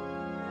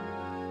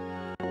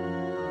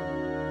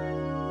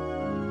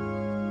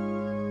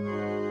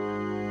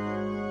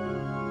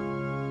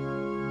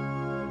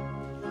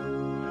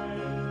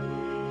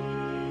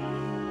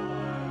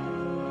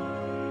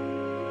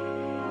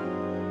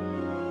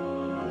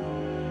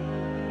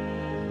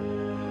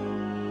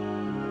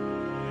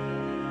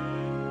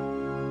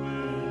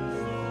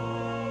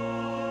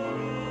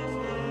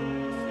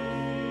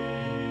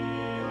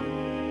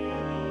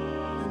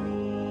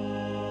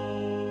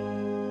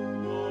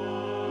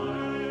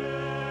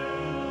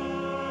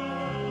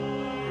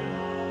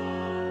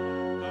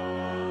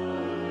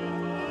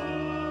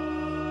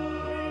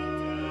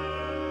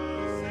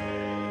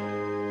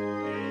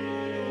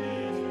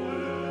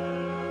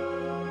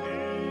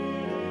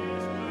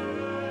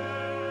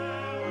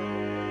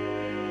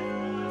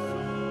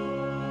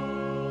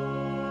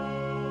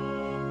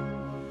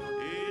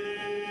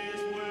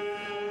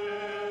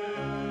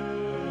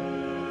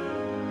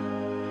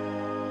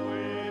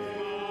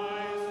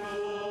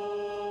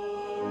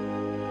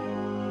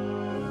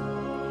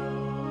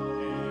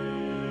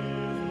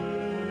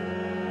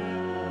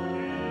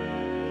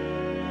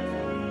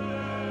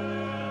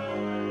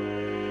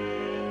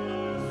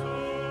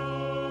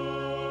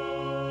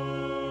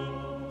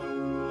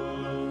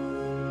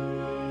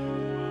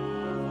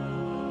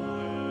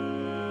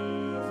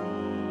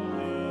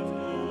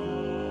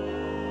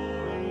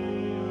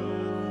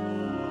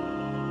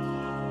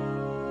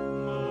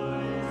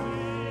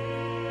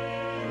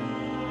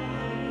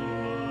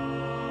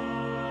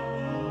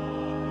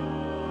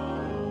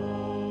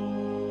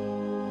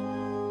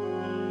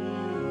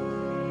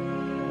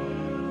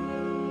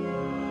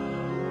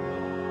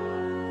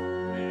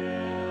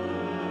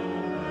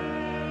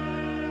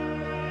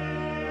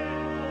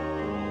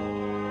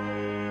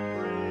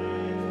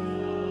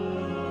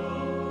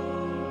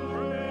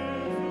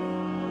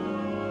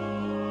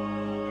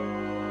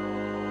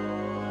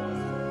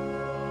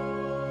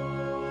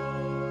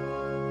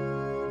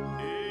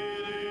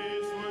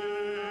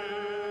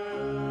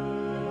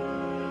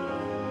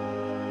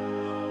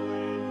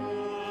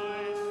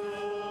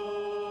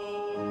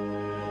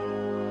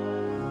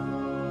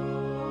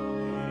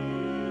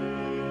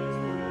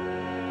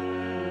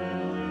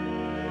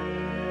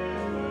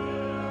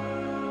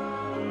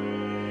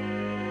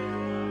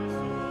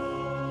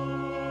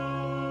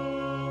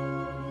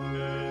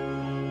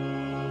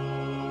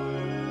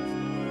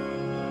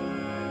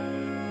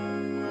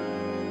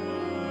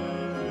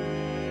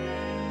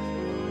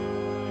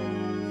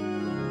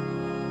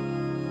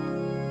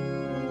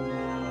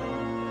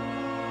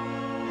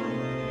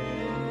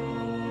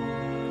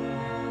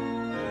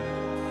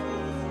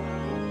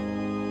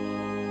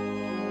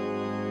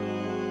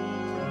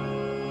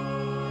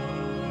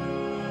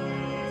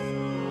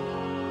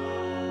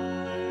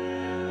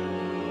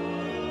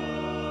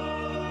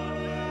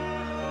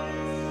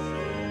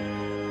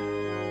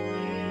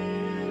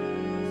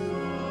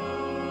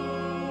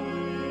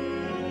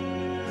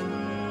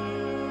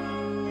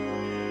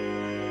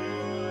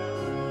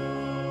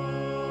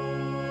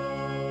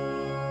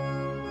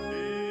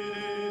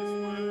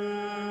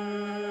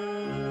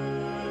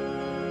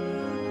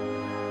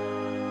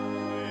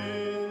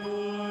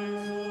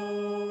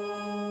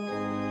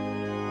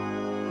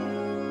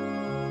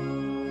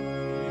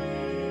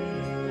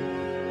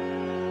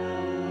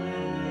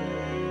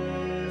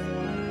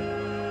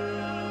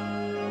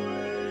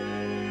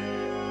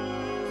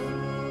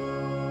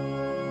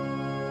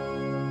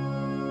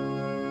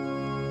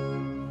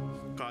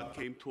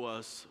God came to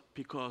us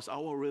because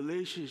our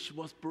relationship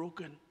was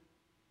broken.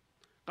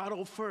 God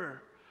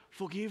offered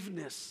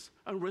forgiveness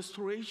and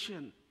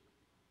restoration.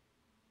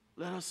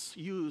 Let us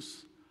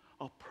use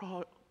a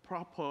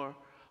proper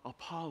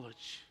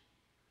apology.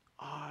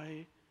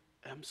 I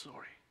am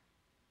sorry.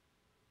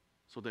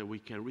 So that we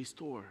can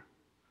restore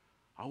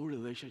our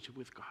relationship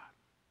with God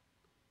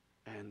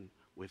and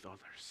with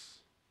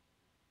others.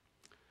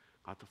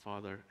 God the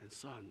Father and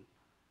Son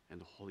and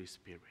the Holy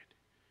Spirit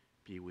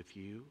be with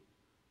you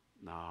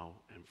now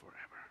and forever.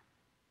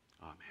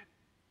 Amen.